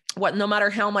 No matter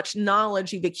how much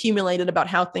knowledge you've accumulated about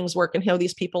how things work and how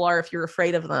these people are, if you're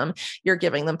afraid of them, you're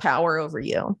giving them power over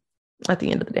you at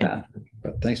the end of the day. Yeah.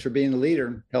 But thanks for being the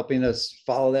leader, helping us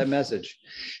follow that message.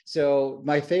 So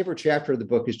my favorite chapter of the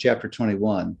book is chapter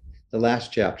 21, the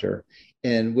last chapter,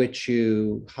 in which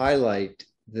you highlight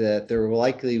that there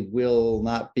likely will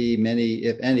not be many,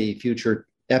 if any, future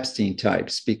Epstein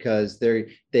types, because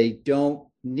they don't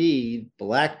need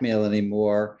blackmail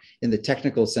anymore in the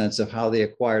technical sense of how they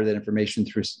acquire that information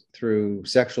through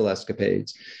sexual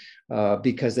escapades,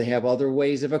 because they have other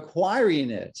ways of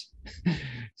acquiring it.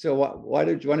 So why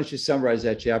don't you summarize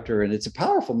that chapter? And it's a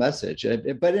powerful message,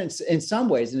 but in some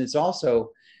ways, and it's also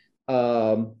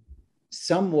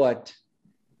somewhat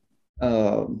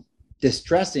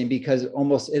distressing, because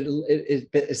almost it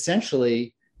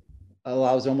essentially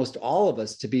allows almost all of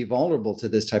us to be vulnerable to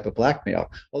this type of blackmail.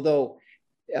 Although,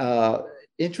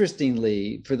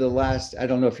 interestingly, for the last, I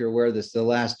don't know if you're aware of this, the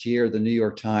last year, the New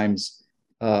York Times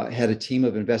had a team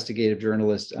of investigative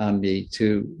journalists on me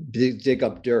to dig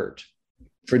up dirt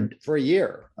for a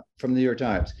year from the New York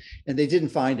Times, and they didn't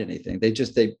find anything.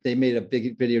 They made a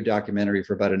big video documentary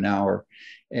for about an hour,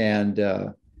 and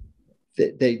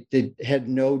they had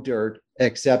no dirt,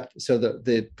 except so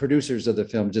the producers of the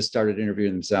film just started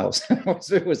interviewing themselves.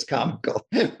 It was comical.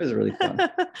 It was really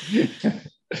fun.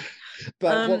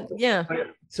 But yeah.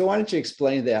 So why don't you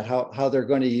explain that, how they're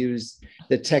going to use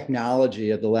the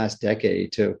technology of the last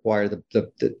decade to acquire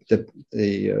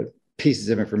the pieces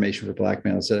of information for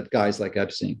blackmail instead of guys like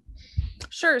Epstein?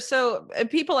 Sure. So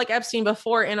people like Epstein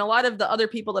before, and a lot of the other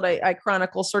people that I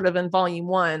chronicle sort of in volume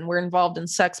 1 were involved in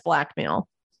sex blackmail.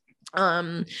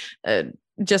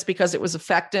 Just because it was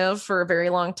effective for a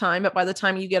very long time. But by the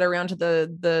time you get around to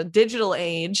the digital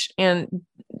age, and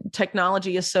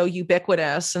technology is so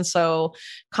ubiquitous and so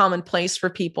commonplace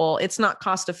for people, it's not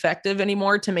cost effective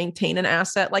anymore to maintain an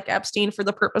asset like Epstein for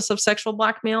the purpose of sexual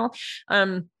blackmail.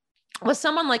 With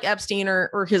someone like Epstein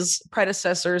or his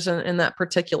predecessors in that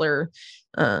particular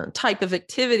type of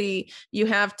activity, you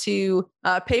have to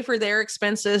pay for their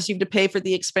expenses. You have to pay for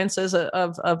the expenses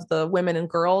of the women and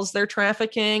girls they're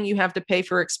trafficking. You have to pay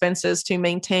for expenses to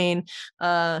maintain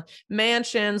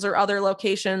mansions or other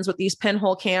locations with these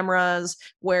pinhole cameras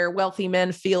where wealthy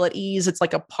men feel at ease. It's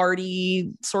like a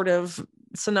party sort of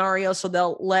scenario, so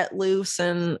they'll let loose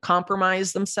and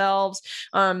compromise themselves.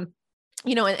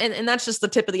 And that's just the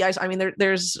tip of the ice. I mean,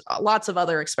 there's lots of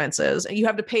other expenses. You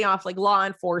have to pay off like law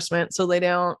enforcement so they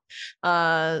don't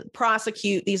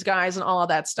prosecute these guys and all of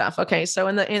that stuff. Okay, so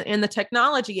in the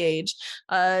technology age,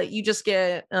 you just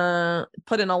get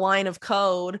put in a line of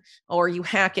code, or you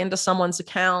hack into someone's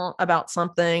account about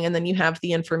something, and then you have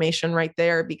the information right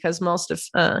there. Because most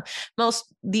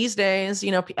these days,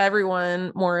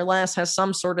 everyone more or less has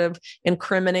some sort of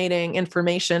incriminating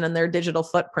information in their digital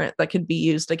footprint that could be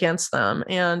used against them.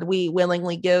 And we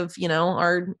willingly give,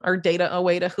 our data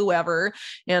away to whoever.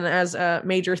 And as a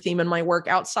major theme in my work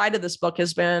outside of this book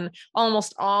has been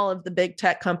almost all of the big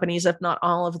tech companies, if not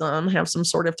all of them, have some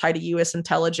sort of tie to U.S.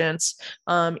 intelligence,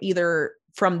 either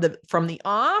from the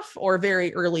off or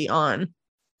very early on.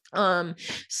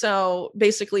 So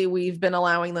basically we've been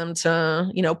allowing them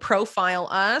to, profile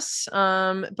us.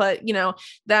 But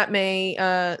that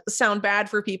may sound bad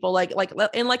for people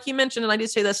and like you mentioned, and I do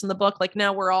say this in the book, like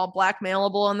now we're all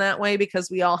blackmailable in that way because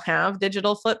we all have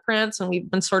digital footprints and we've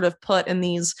been sort of put in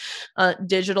these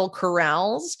digital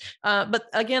corrals. But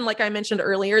again, like I mentioned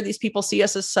earlier, these people see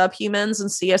us as subhumans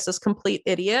and see us as complete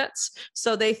idiots.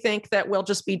 So they think that we'll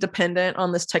just be dependent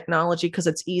on this technology because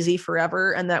it's easy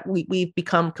forever, and that we've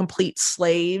become complete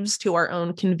slaves to our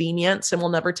own convenience and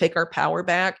we'll never take our power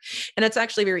back. And it's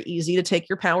actually very easy to take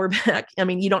your power back. I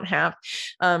mean, you don't have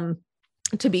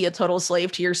to be a total slave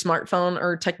to your smartphone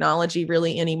or technology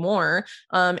really anymore.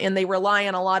 And they rely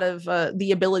on a lot of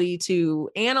the ability to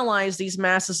analyze these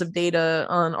masses of data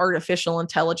on artificial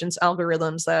intelligence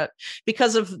algorithms that,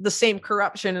 because of the same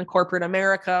corruption in corporate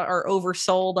America, are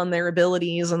oversold on their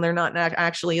abilities and they're not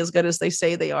actually as good as they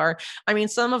say they are. I mean,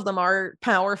 some of them are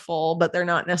powerful, but they're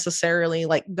not necessarily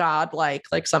like godlike,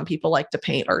 like some people like to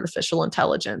paint artificial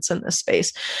intelligence in this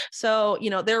space. So,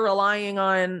 they're relying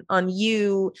on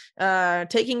you,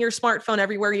 taking your smartphone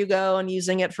everywhere you go and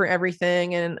using it for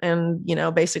everything and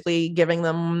basically giving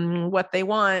them what they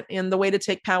want. And the way to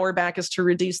take power back is to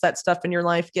reduce that stuff in your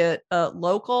life, get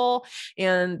local,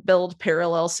 and build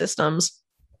parallel systems.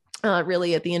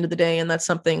 Really at the end of the day. And that's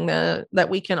something that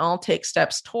we can all take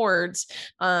steps towards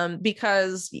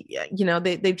because,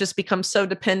 they've just become so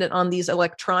dependent on these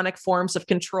electronic forms of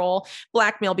control,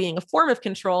 blackmail being a form of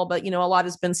control. But, a lot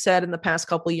has been said in the past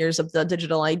couple of years of the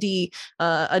digital ID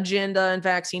agenda and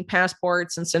vaccine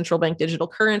passports and central bank digital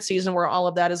currencies and where all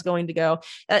of that is going to go.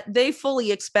 They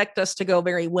fully expect us to go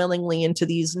very willingly into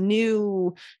these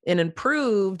new and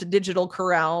improved digital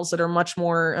corrals that are much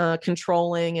more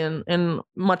controlling and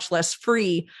much less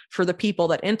free for the people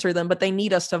that enter them, but they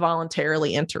need us to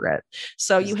voluntarily enter it.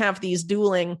 So you have these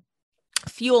dueling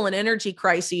fuel and energy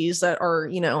crises that are,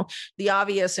 the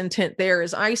obvious intent there,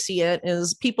 as I see it,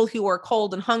 is people who are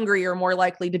cold and hungry are more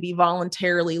likely to be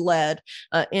voluntarily led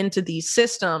into these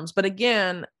systems. But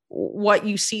again, what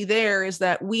you see there is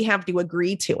that we have to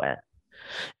agree to it.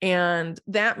 And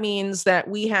that means that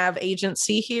we have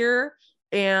agency here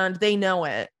and they know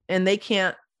it and they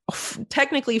can't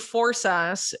technically force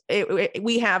us.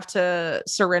 We have to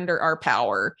surrender our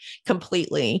power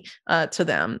completely to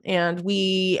them, and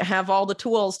we have all the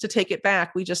tools to take it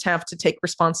back. We just have to take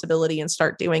responsibility and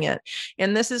start doing it.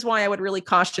 And this is why I would really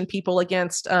caution people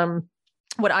against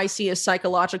what I see as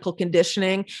psychological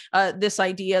conditioning, this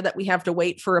idea that we have to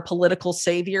wait for a political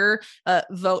savior,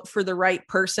 vote for the right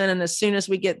person. And as soon as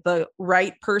we get the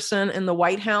right person in the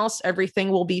White House,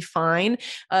 everything will be fine.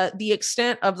 The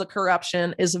extent of the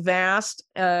corruption is vast,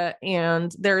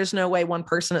 and there is no way one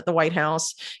person at the White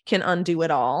House can undo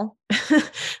it all.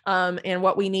 And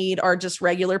what we need are just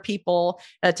regular people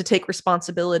to take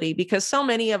responsibility, because so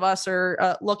many of us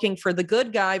are looking for the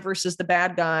good guy versus the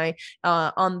bad guy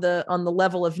on the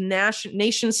level of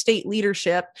nation state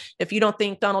leadership. If you don't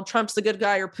think Donald Trump's the good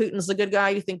guy or Putin's the good guy,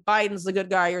 you think Biden's the good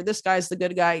guy or this guy's the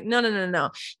good guy. No.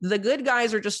 The good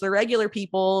guys are just the regular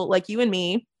people like you and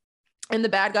me. And the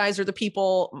bad guys are the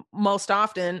people most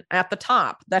often at the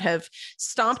top that have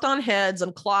stomped on heads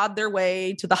and clawed their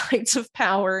way to the heights of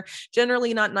power.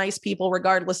 Generally not nice people,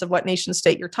 regardless of what nation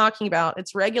state you're talking about.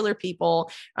 It's regular people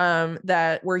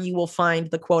that where you will find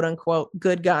the quote unquote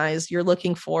good guys you're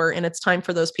looking for. And it's time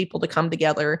for those people to come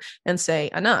together and say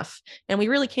enough. And we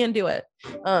really can do it.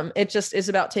 It just is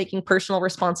about taking personal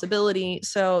responsibility.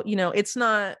 So, it's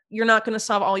not, you're not going to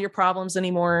solve all your problems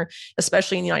anymore,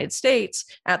 especially in the United States,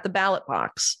 at the ballot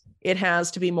box. It has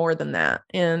to be more than that.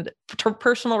 And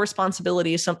personal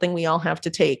responsibility is something we all have to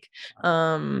take,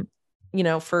 for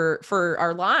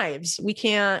our lives. We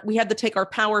had to take our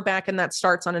power back, and that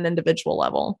starts on an individual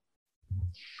level.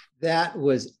 That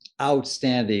was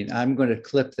outstanding. I'm going to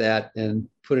clip that and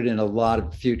put it in a lot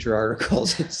of future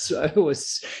articles. It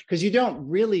was because you don't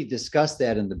really discuss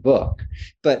that in the book,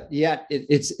 but yet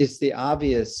it's the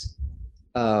obvious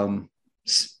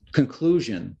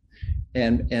conclusion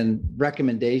and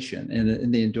recommendation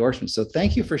and the endorsement. So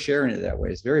thank you for sharing it that way.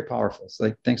 It's very powerful.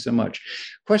 So thanks so much.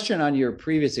 Question on your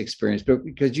previous experience, but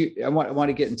because I want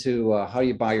to get into how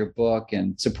you buy your book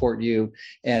and support you.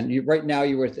 And right now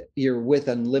you're with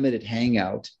Unlimited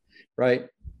Hangout, right?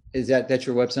 That's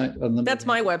your website? Unlimited That's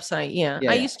my website. Yeah.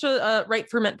 I used to write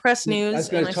for Mint Press News. I was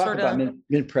going to talk about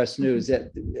Mint Press News.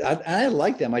 I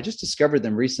like them. I just discovered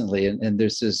them recently. And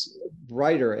there's this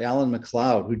writer, Alan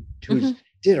McLeod, who's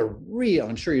did a real,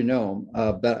 I'm sure you know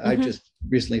him, but I just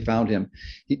recently found him.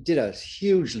 He did a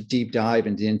huge deep dive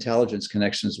into intelligence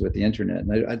connections with the internet.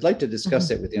 And I'd like to discuss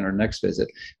that with you on our next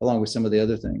visit, along with some of the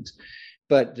other things.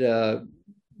 But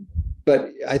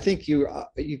but I think you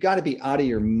got to be out of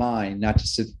your mind not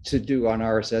to do on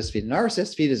RSS feed. And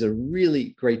RSS feed is a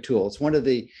really great tool.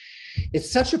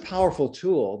 It's such a powerful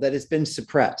tool that it's been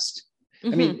suppressed. I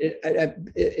mean,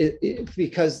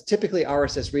 because typically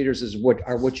RSS readers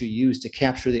are what you use to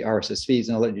capture the RSS feeds,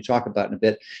 and I'll let you talk about it in a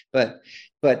bit. But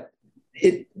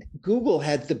Google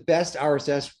had the best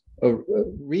RSS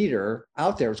reader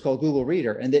out there. It's called Google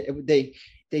Reader, and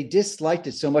they disliked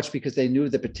it so much because they knew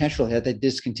the potential it had. They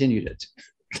discontinued it.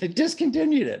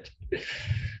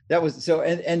 That was so,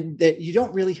 and that you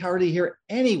don't really hardly hear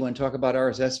anyone talk about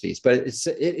RSS feeds, but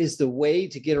it is the way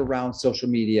to get around social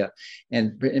media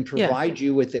and provide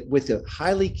you with the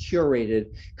highly curated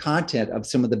content of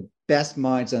some of the best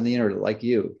minds on the internet, like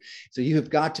you. So you have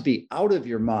got to be out of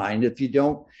your mind if you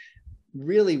don't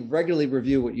really regularly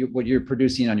review what you're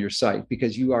producing on your site,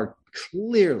 because you are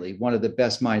clearly one of the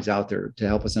best minds out there to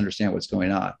help us understand what's going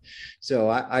on. So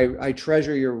I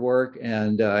treasure your work,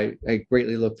 and I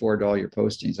greatly look forward to all your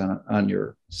postings on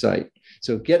your site.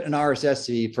 So get an RSS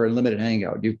feed for Unlimited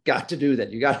Hangout. You've got to do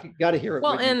that. You got to hear it.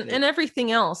 Well, and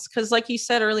everything else, because like you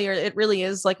said earlier, it really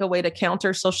is like a way to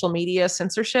counter social media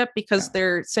censorship, because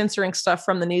they're censoring stuff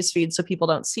from the newsfeed so people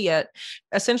don't see it.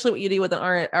 Essentially, what you do with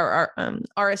an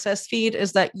RSS feed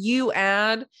is that you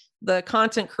add the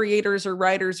content creators or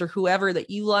writers or whoever that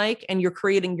you like, and you're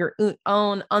creating your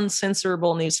own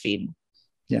uncensorable newsfeed.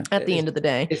 Yeah. At the end of the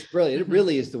day, it's brilliant. It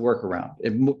really is the workaround.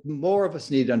 More of us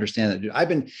need to understand that. I've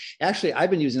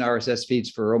been using RSS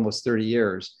feeds for almost 30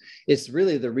 years. It's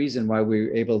really the reason why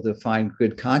we're able to find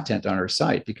good content on our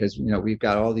site, because we've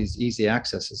got all these easy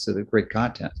accesses to the great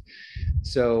content.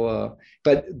 So,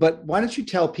 but why don't you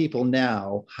tell people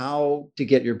now how to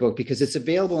get your book, because it's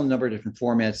available in a number of different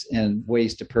formats and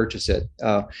ways to purchase it.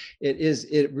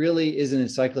 It really is an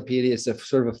encyclopedia. It's a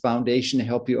sort of a foundation to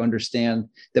help you understand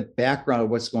the background of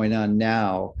what's going on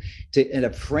now, and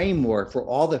a framework for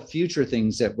all the future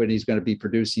things that Whitney's going to be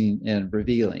producing and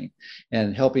revealing,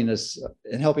 and helping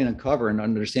uncover and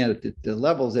understand at the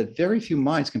levels that very few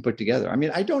minds can put together. I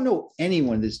mean, I don't know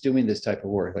anyone that's doing this type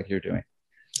of work like you're doing.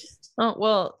 Oh,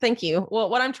 well, thank you. Well,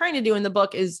 what I'm trying to do in the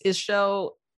book is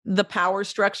show the power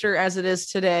structure as it is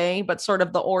today, but sort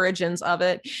of the origins of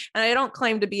it. And I don't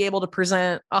claim to be able to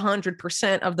present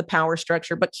 100% of the power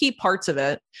structure, but key parts of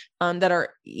it that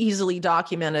are easily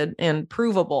documented and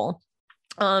provable.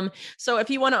 So if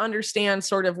you want to understand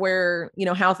sort of where,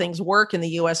 how things work in the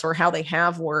US, or how they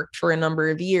have worked for a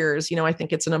number of years, I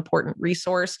think it's an important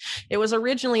resource. It was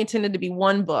originally intended to be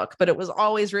one book, but it was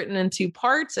always written in two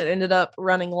parts. It ended up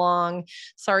running long.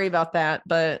 Sorry about that,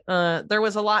 but there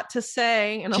was a lot to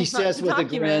say. And she says with a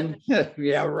grin,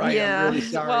 yeah, right. Yeah. I'm really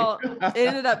sorry. Well, it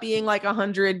ended up being like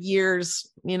 100 years,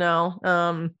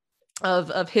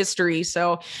 of history.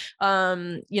 So,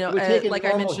 it would take like a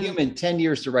normal I mentioned, human 10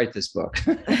 years to write this book.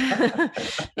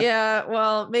 Yeah,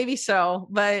 well, maybe so.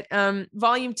 But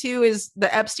volume 2 is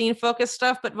the Epstein focused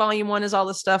stuff, but volume 1 is all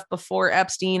the stuff before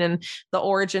Epstein and the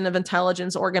origin of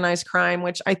intelligence, organized crime,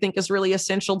 which I think is really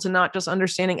essential to not just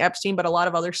understanding Epstein, but a lot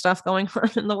of other stuff going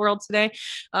on in the world today.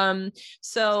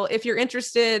 So if you're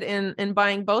interested in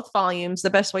buying both volumes, the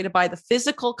best way to buy the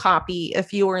physical copy,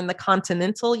 if you are in the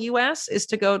continental US, is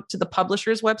to go to the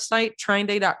publisher's website,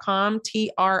 TrineDay.com,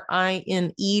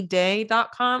 TRINE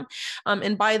day.com,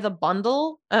 and buy the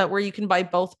bundle where you can buy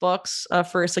both books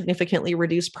for a significantly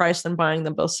reduced price than buying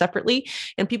them both separately.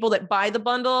 And people that buy the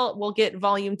bundle will get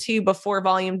volume 2 before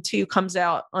volume 2 comes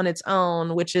out on its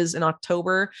own, which is in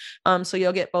October. So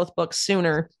you'll get both books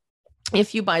sooner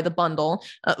if you buy the bundle.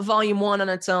 Volume 1 on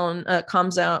its own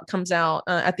comes out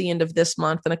at the end of this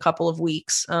month in a couple of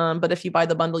weeks. But if you buy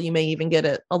the bundle, you may even get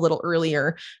it a little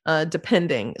earlier,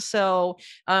 depending. So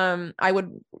I would,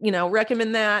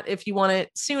 recommend that if you want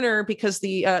it sooner, because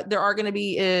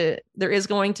there is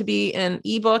going to be an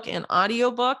ebook and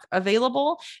audiobook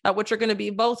available, which are going to be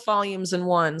both volumes in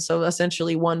one. So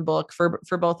essentially one book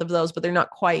for both of those, but they're not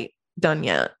quite done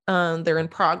yet. They're in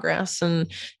progress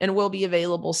and will be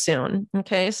available soon.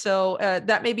 Okay. So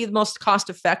that may be the most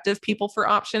cost-effective people for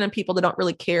option, and people that don't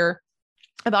really care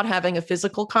about having a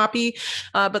physical copy.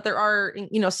 But there are,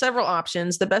 several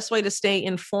options. The best way to stay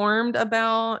informed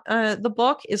about the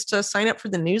book is to sign up for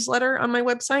the newsletter on my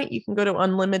website. You can go to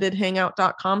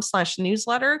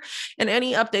unlimitedhangout.com/newsletter, and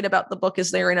any update about the book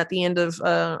is there. And at the end of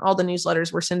all the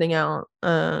newsletters we're sending out,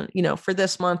 for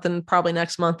this month and probably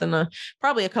next month and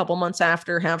probably a couple months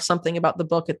after, have something about the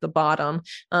book at the bottom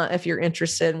if you're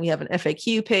interested. And we have an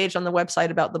FAQ page on the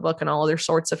website about the book and all other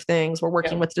sorts of things. We're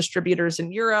working with distributors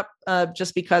in Europe, just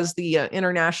just because the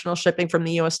international shipping from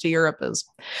the US to Europe is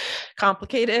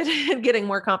complicated and getting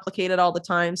more complicated all the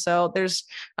time. So there's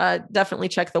definitely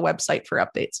check the website for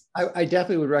updates. I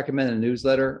definitely would recommend a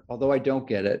newsletter, although I don't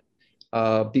get it.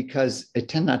 Because I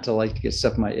tend not to like to get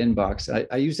stuff in my inbox.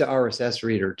 I use the RSS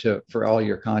reader for all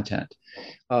your content.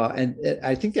 And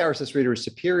I think the RSS reader is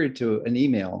superior to an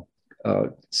email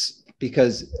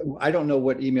because I don't know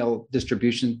what email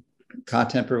distribution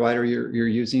content provider you're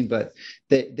using, but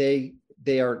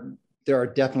there are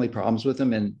definitely problems with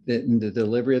them, and the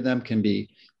delivery of them can be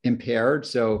impaired.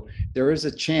 So there is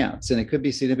a chance, and it could be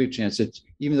a significant chance that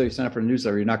even though you sign up for a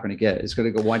newsletter, you're not going to get it. It's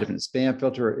going to go wind up in a spam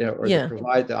filter, or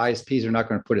the ISPs are not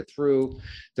going to put it through.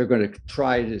 They're going to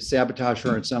try to sabotage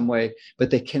her in some way, but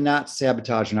they cannot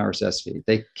sabotage an RSS feed.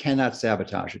 They cannot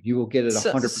sabotage it. You will get it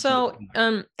 100%. So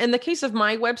in the case of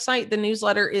my website, the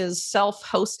newsletter is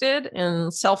self-hosted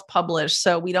and self-published.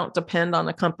 So we don't depend on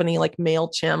a company like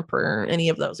MailChimp or any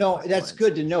of those. No, that's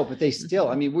good to know, but they still,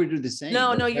 I mean, we do the same.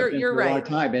 No, you're right. A long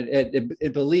time. And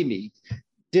believe me,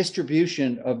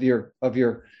 distribution of your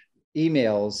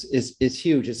emails is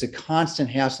huge. It's a constant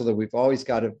hassle that we've always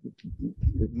got to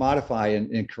modify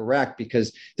and correct,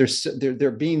 because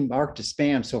they're being marked as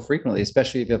spam so frequently,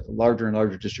 especially if you have larger and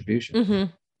larger distribution.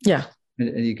 Mm-hmm. Yeah.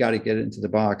 And you got to get it into the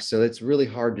box. So it's really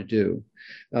hard to do.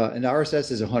 And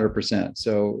RSS is 100%.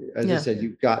 So as I said,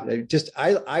 you've got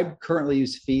I currently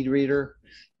use FeedReader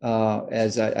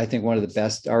as I think one of the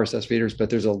best RSS readers, but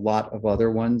there's a lot of other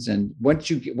ones. And once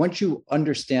you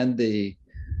understand the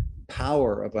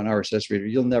power of an RSS reader,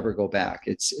 you'll never go back.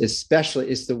 It's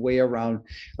the way around.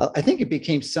 I think it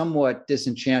became somewhat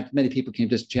disenchanted. Many people became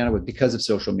disenchanted with because of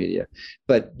social media,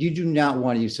 but you do not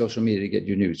want to use social media to get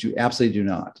your news. You absolutely do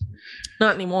not.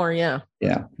 Not anymore. Yeah.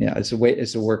 Yeah. It's a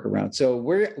workaround. So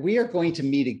we are going to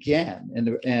meet again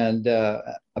and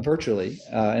virtually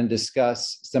and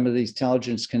discuss some of these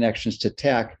intelligence connections to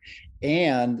tech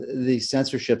and the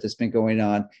censorship that's been going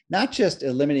on, not just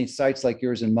eliminating sites like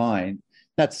yours and mine,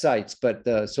 not sites, but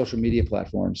social media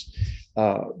platforms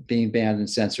being banned and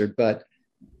censored, but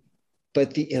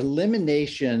the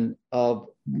elimination of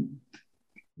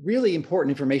really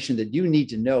important information that you need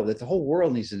to know, that the whole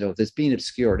world needs to know, that's being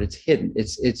obscured, it's hidden,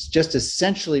 it's just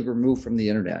essentially removed from the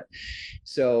internet.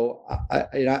 So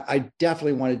I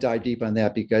definitely want to dive deep on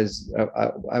that, because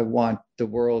I want the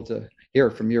world to hear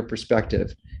it from your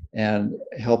perspective and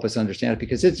help us understand it,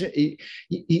 because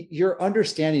your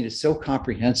understanding is so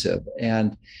comprehensive,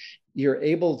 and you're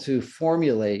able to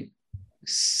formulate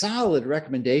solid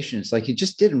recommendations like you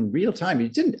just did in real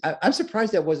time. I'm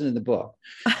surprised that wasn't in the book,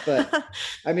 but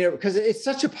I mean, because it's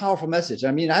such a powerful message. I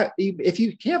mean, if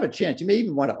you have a chance, you may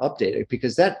even want to update it,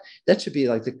 because that should be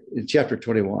like chapter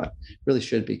 21, really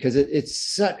should be, because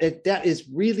that is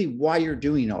really why you're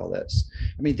doing all this.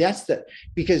 I mean,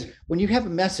 because when you have a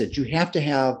message, you have to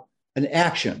have an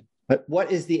action. But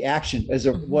what is the action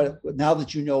now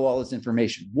that you know all this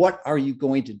information? What are you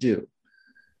going to do?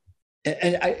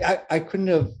 And I couldn't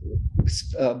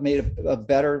have made a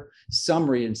better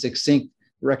summary and succinct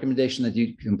recommendation that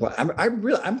you can apply. I'm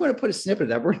going to put a snippet of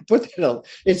that. We're going to put that up.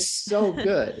 It's so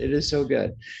good. It is so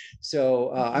good.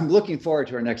 So I'm looking forward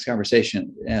to our next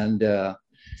conversation, and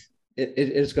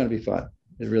it's going to be fun.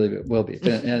 It really will be.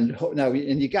 And now,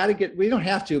 you got to we don't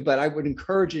have to, but I would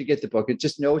encourage you to get the book.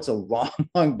 Just know it's a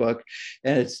long book,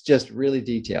 and it's just really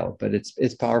detailed, but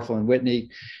it's powerful. And Whitney,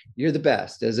 you're the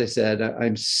best. As I said,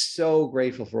 I'm so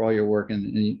grateful for all your work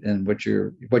and what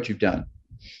you've done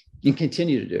and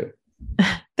continue to do.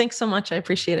 Thanks so much. I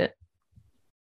appreciate it.